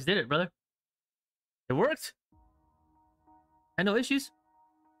don't know. I just did it, brother. It worked. I no issues.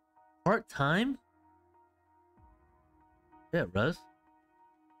 Part time? Yeah, Ruz.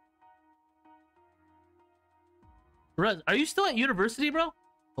 Ruz, are you still at university, bro?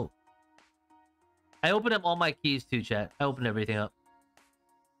 Oh. I opened up all my keys too, chat. I opened everything up.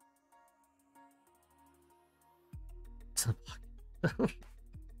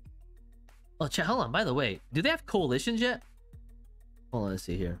 Oh, chat, hold on. By the way, do they have coalitions yet? Hold on, let's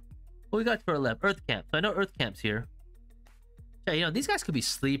see here. What we got to our left? Earth Camp. So I know Earth Camp's here. Chat, you know, these guys could be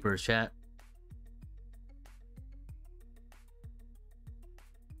sleepers, chat.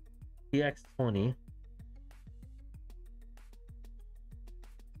 EX20.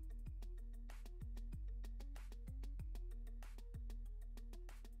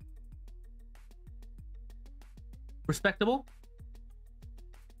 Respectable.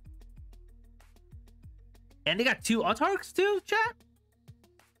 And they got 2 Autarchs too, chat?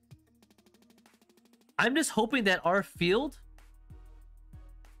 I'm just hoping that our field...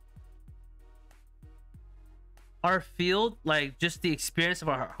 like, just the experience of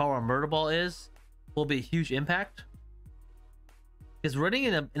how our murder ball is, will be a huge impact. Because running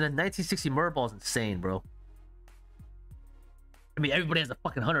in a 1960 murder ball is insane, bro. I mean, everybody has a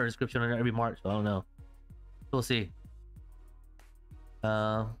fucking hunter description on every mark, so I don't know. We'll see.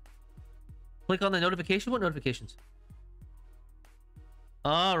 Click on the notification. What notifications?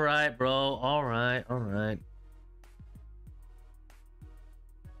 All right, bro. All right.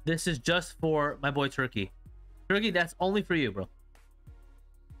 This is just for my boy Turkey. Turkey, that's only for you, bro.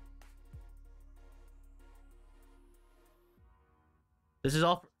 This is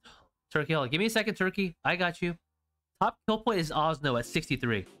all for Turkey. Hold on. Give me a second, Turkey. I got you. Top kill point is Osno at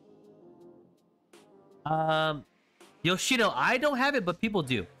 63. Yoshino, I don't have it, but people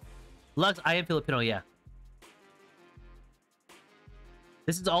do. Lux, I am Filipino, yeah.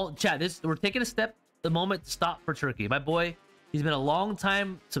 This is all chat. We're taking a step the moment to stop for Turkey. My boy, he's been a long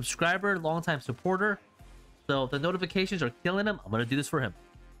time subscriber, long time supporter. So if the notifications are killing him, I'm gonna do this for him.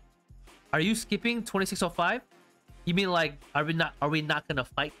 Are you skipping 2605? You mean like are we not gonna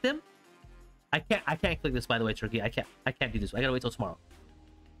fight them? I can't click this, by the way, Turkey. I can't do this. I gotta wait till tomorrow.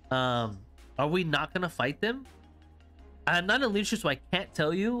 Are we not gonna fight them? I'm not in leadership, so I can't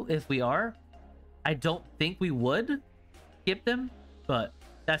tell you if we are. I don't think we would skip them, but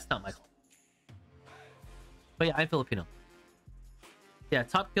that's not my call. But yeah, I'm Filipino. Yeah,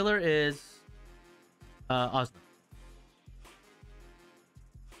 top killer is Osno.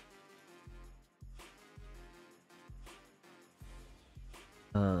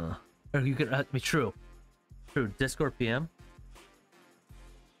 Or you could be true. Discord PM.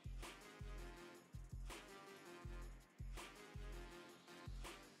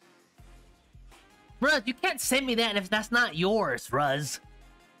 Ruz, you can't send me that if that's not yours, Ruz.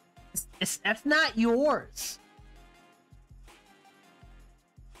 That's not yours.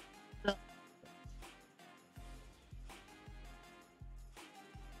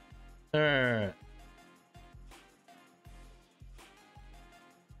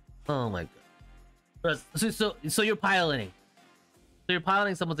 Oh my god. Ruz, so you're piloting. So you're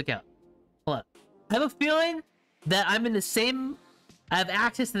piloting someone's account. Hold on. I have a feeling that I'm in the same... I have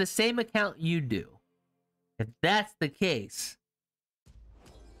access to the same account you do. If that's the case.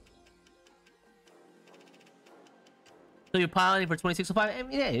 So you're piloting for 2605? I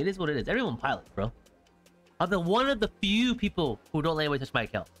mean, yeah, it is what it is. Everyone pilots, bro. I'm one of the few people who don't let anybody touch my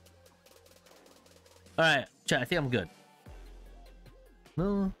account. Alright, chat, I think I'm good.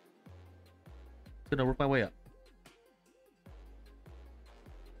 No. Gonna work my way up.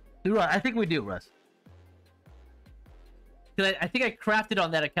 You're right, I think we do, Russ. I think I crafted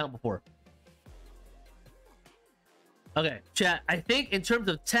on that account before. Okay, chat. I think in terms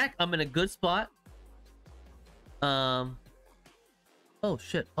of tech, I'm in a good spot. Oh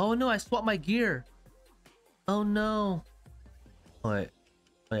shit. Oh no, I swapped my gear. Oh no. Oh, wait.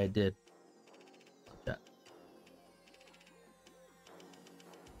 Wait, I did. Chat.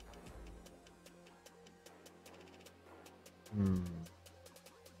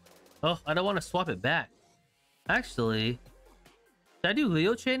 Oh, I don't want to swap it back. Actually, did I do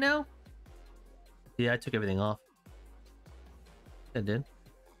Leoche now? Yeah, I took everything off. I did.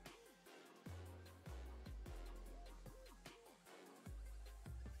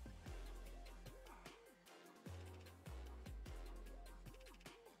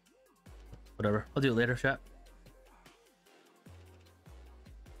 whatever. I'll do it later, chat.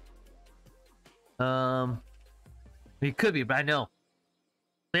 It could be, but I know.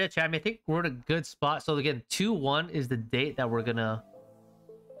 So yeah, chat, I think we're in a good spot. So again, 2-1 is the date that we're gonna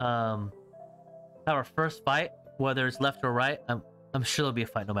have our first fight, whether it's left or right. I'm sure there'll be a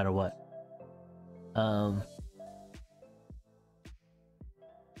fight no matter what.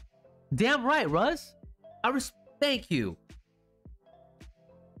 Damn right, Ruz. Thank you.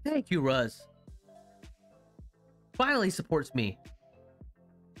 Thank you, Ruz. Finally supports me.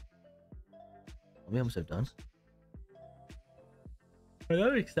 We almost have done. Are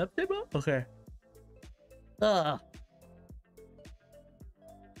you accepted, bro? Okay.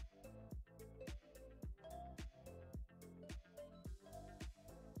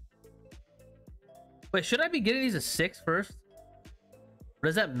 Wait, should I be getting these a 6 first? Or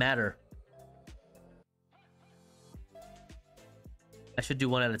does that matter? I should do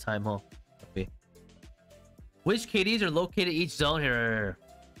one at a time, huh? Okay. Which KDs are located each zone here?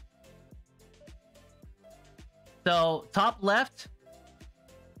 So, top left,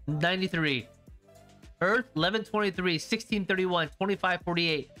 93. Earth, 1123, 1631,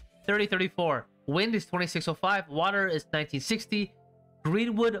 2548, 3034. Wind is 2605. Water is 1960.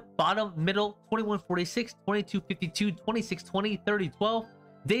 Greenwood, bottom, middle, 2146, 2252, 2620, 3012.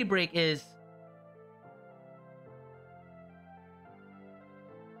 Daybreak is...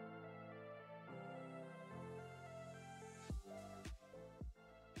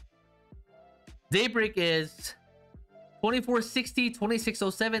 Daybreak is 2460,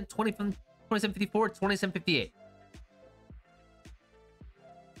 2607, 2754, 2758.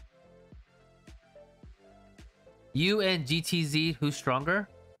 You and GTZ, who's stronger?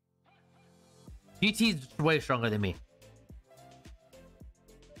 GT's way stronger than me.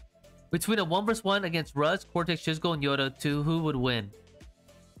 Between a 1v1 against Ruz, Cortex, Shizgo, and Yoda, who would win?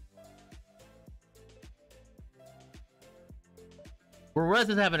 Well, Ruz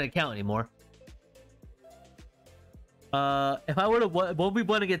doesn't have an account anymore. If I were to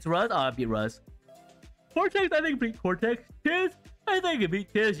 1v1 against Ruz, I'd beat Ruz. Cortex, I think beat Cortex. Chiz, I think it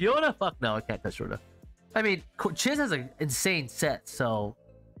beat Chiz. Yoda, fuck no, I can't touch Yoda. I mean, Chiz has an insane set, so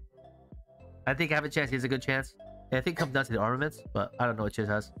I think I have a chance. He has a good chance. And I think it comes down to the armaments, but I don't know what Chiz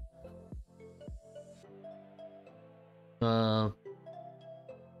has.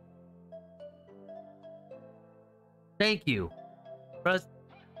 Thank you, Ruz.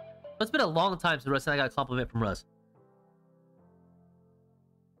 It's been a long time since Ruz and I got a compliment from Ruz.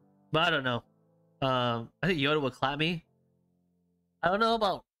 But I don't know. I think Yoda would clap me. I don't know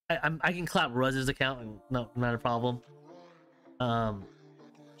about... I can clap Ruz's account, and no, not a problem.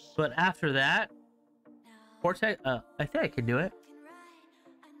 But after that, Cortex, I think I can do it.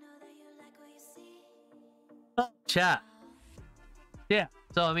 Chat. Yeah.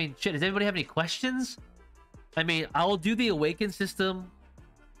 So I mean, shit. Does anybody have any questions? I mean, I will do the Awaken system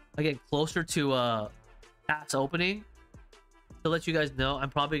again closer to Pat's opening to let you guys know. I'm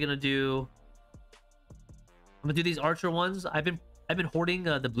probably gonna do. I'm gonna do these Archer ones. I've been hoarding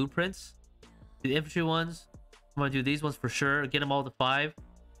the blueprints, the infantry ones. I'm gonna do these ones for sure. Get them all to 5.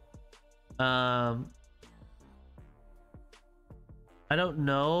 I don't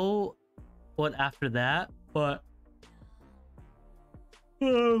know what after that, but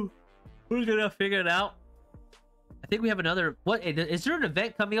we're gonna figure it out. I think we have another. What is there an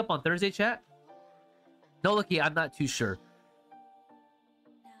event coming up on Thursday, chat? No, Lucky, I'm not too sure.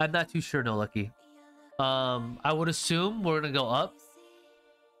 I'm not too sure, no, Lucky. I would assume we're gonna go up.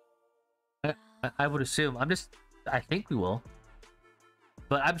 I would assume. I think we will.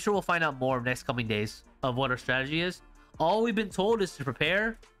 But I'm sure we'll find out more next coming days of what our strategy is. All we've been told is to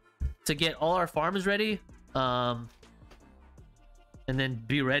prepare, to get all our farms ready, and then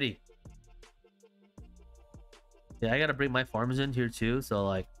be ready. Yeah, I gotta bring my farms in here too, so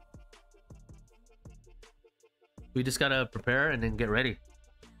like we just gotta prepare and then get ready.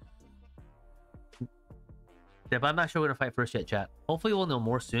 Yeah, but I'm not sure we're gonna fight first yet, chat. Hopefully we'll know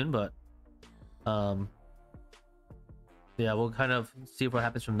more soon, but yeah, we'll kind of see what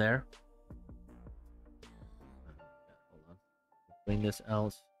happens from there. Hold on. Bring this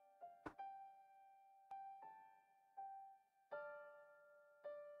out.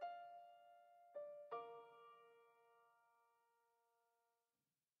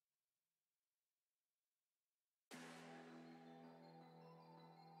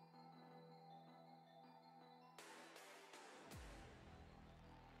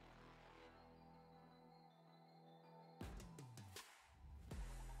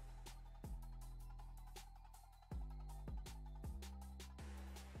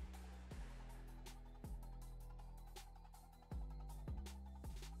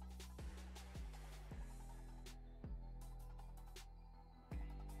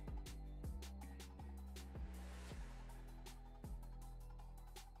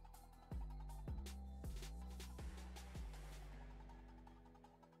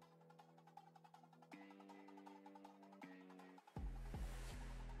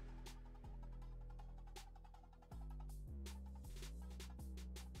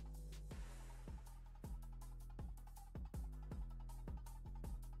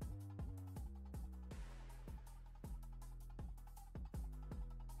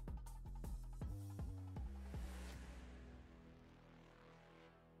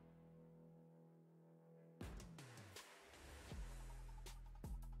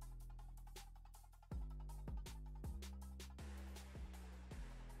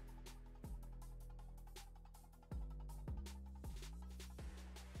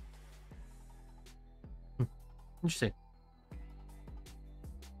 Interesting.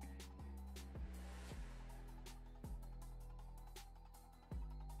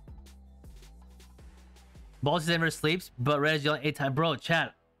 Balls never sleeps, but Red is yelling 8 times. Bro,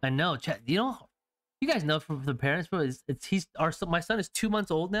 chat. I know, chat. You know, you guys know from the parents, bro. My son is 2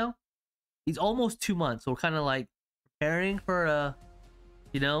 months old now. He's almost 2 months, so we're kind of like preparing for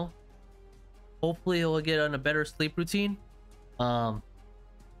you know, hopefully he'll get on a better sleep routine. Tough,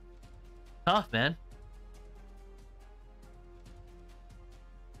 man.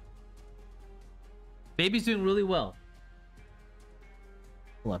 Baby's doing really well.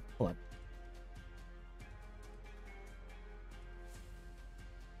 Hold on.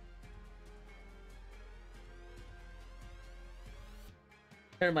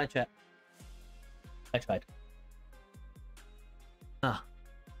 Never mind, chat. I tried.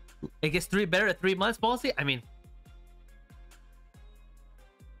 It gets better at 3 months, Ballsy? I mean,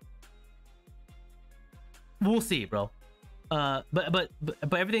 we'll see, bro. But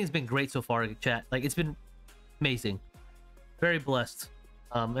everything's been great so far, chat. Like, it's been amazing. Very blessed.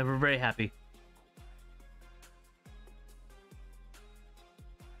 And we're very happy.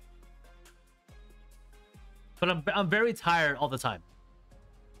 But I'm very tired all the time.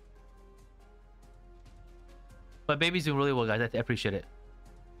 But baby's doing really well, guys. I appreciate it.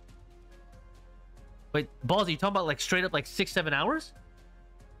 Wait, Balls, are you talking about like straight up like 6-7 hours?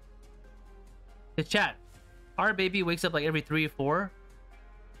 The chat. Our baby wakes up like every 3 or 4.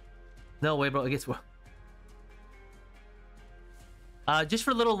 No way, bro. It gets just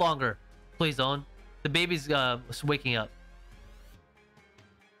for a little longer, please, Owen. The baby's waking up.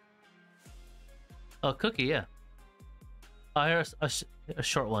 Oh, Cookie, yeah. Here's a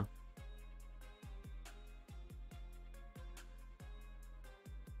short one.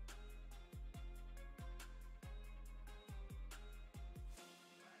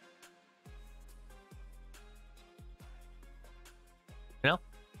 You know?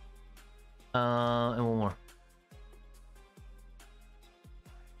 And one more.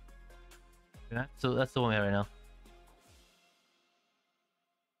 Yeah, so that's the one we have right now.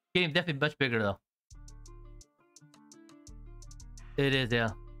 Getting definitely much bigger though. It is, yeah.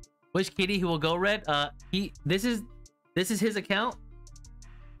 Which kitty who will go red? This is his account.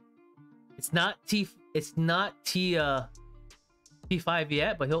 It's not T5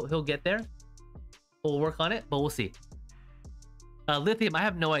 yet, but he'll get there. We'll work on it, but we'll see. Lithium, I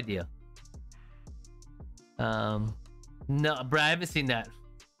have no idea. No, bro, I haven't seen that.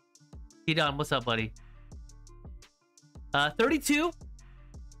 T-Don, what's up, buddy? 32,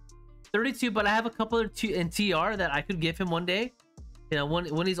 but I have a couple of in TR that I could give him one day. You know,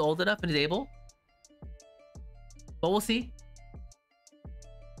 when he's old enough and is able. But we'll see.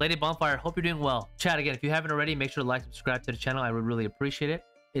 Lady Bonfire, hope you're doing well. Chat, again, if you haven't already, make sure to like, subscribe to the channel. I would really appreciate it.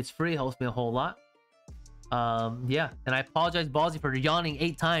 It's free, helps me a whole lot. Yeah, and I apologize, Ballsy, for yawning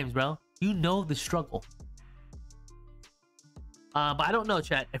 8 times, bro. You know the struggle. But I don't know,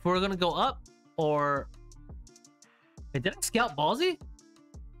 chat, if we're gonna go up or... Hey, did I scout Ballsy?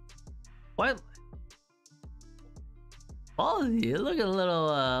 What? Ballsy, you're looking a little,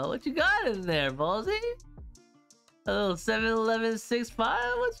 what you got in there, Ballsy? A little 7-11-6-5?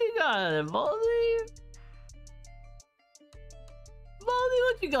 What you got in there, Ballsy? Ballsy,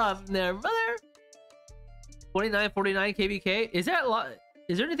 what you got in there, brother? 2949 KBK. Is that a lot?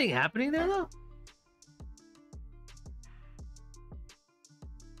 Is there anything happening there though?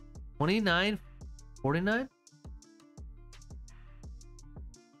 2949?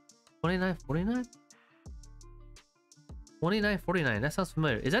 2949? 2949. That sounds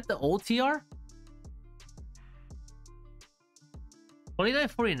familiar. Is that the old TR?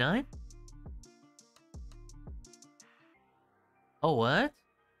 2949? Oh, what?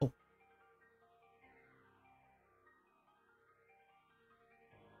 Oh.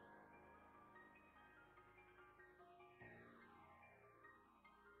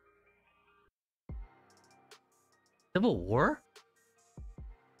 Civil War?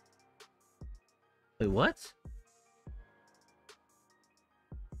 Wait, what?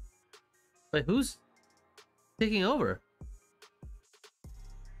 Wait, who's taking over?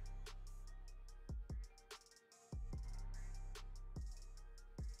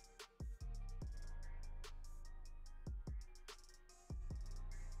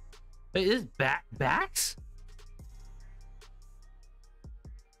 Wait, is Bax?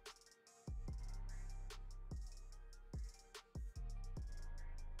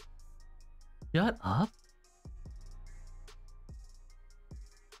 Shut up.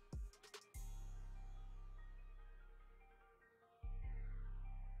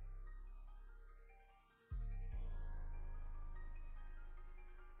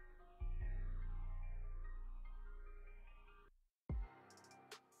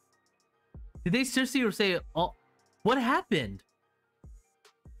 Did they seriously say, oh, what happened?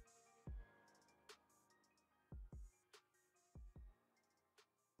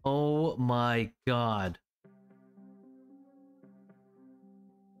 Oh my god.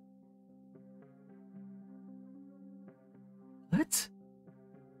 What?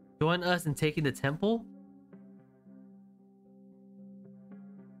 Join us in taking the temple?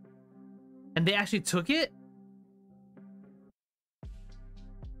 And they actually took it?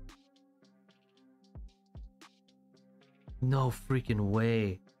 No freaking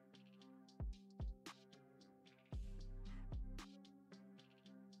way.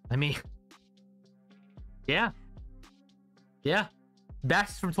 I mean, yeah. Yeah.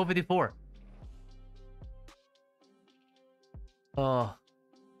 That's from 1254. Oh.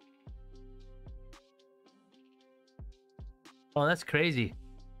 Oh, that's crazy.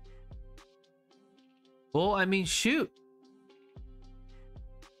 Well, I mean, shoot.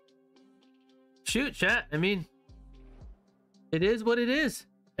 Shoot, chat. I mean, it is what it is.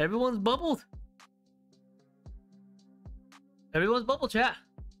 Everyone's bubbled. Everyone's bubble, chat.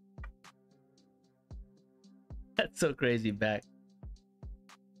 That's so crazy, back.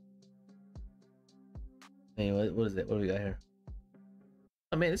 Anyway, what is it? What do we got here?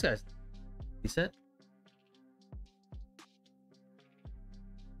 I mean, this guy's decent.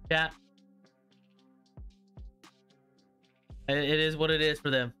 Chat. It is what it is for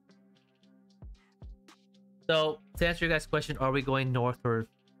them. So, to answer your guys' question, are we going north or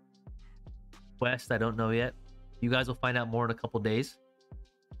west? I don't know yet. You guys will find out more in a couple days.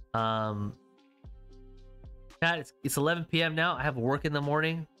 Chat, it's 11 p.m. now. I have work in the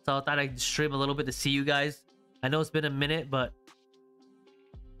morning, so I thought I'd stream a little bit to see you guys. I know it's been a minute, but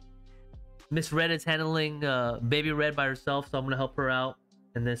Miss Red is handling Baby Red by herself, so I'm gonna help her out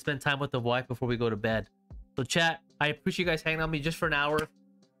and then spend time with the wife before we go to bed. So chat, I appreciate you guys hanging on me just for an hour.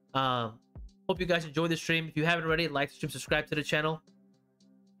 Hope you guys enjoyed the stream. If you haven't already, like, stream, subscribe to the channel.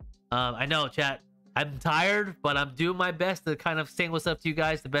 I know, chat, I'm tired, but I'm doing my best to kind of say what's up to you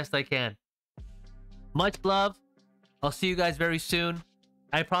guys the best I can. Much love. I'll see you guys very soon.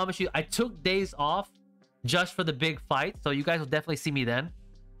 I promise you, I took days off just for the big fight, so you guys will definitely see me then.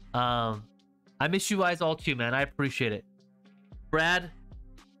 I miss you guys all too, man. I appreciate it. Brad,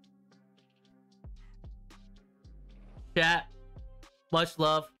 chat, much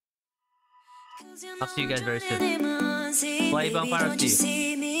love. I'll see you guys very soon. Play Bonfire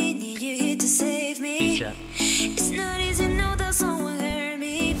Steve. Peace, chat. It's not easy, no, that someone hurt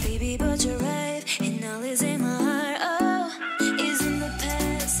me, baby, but you're right.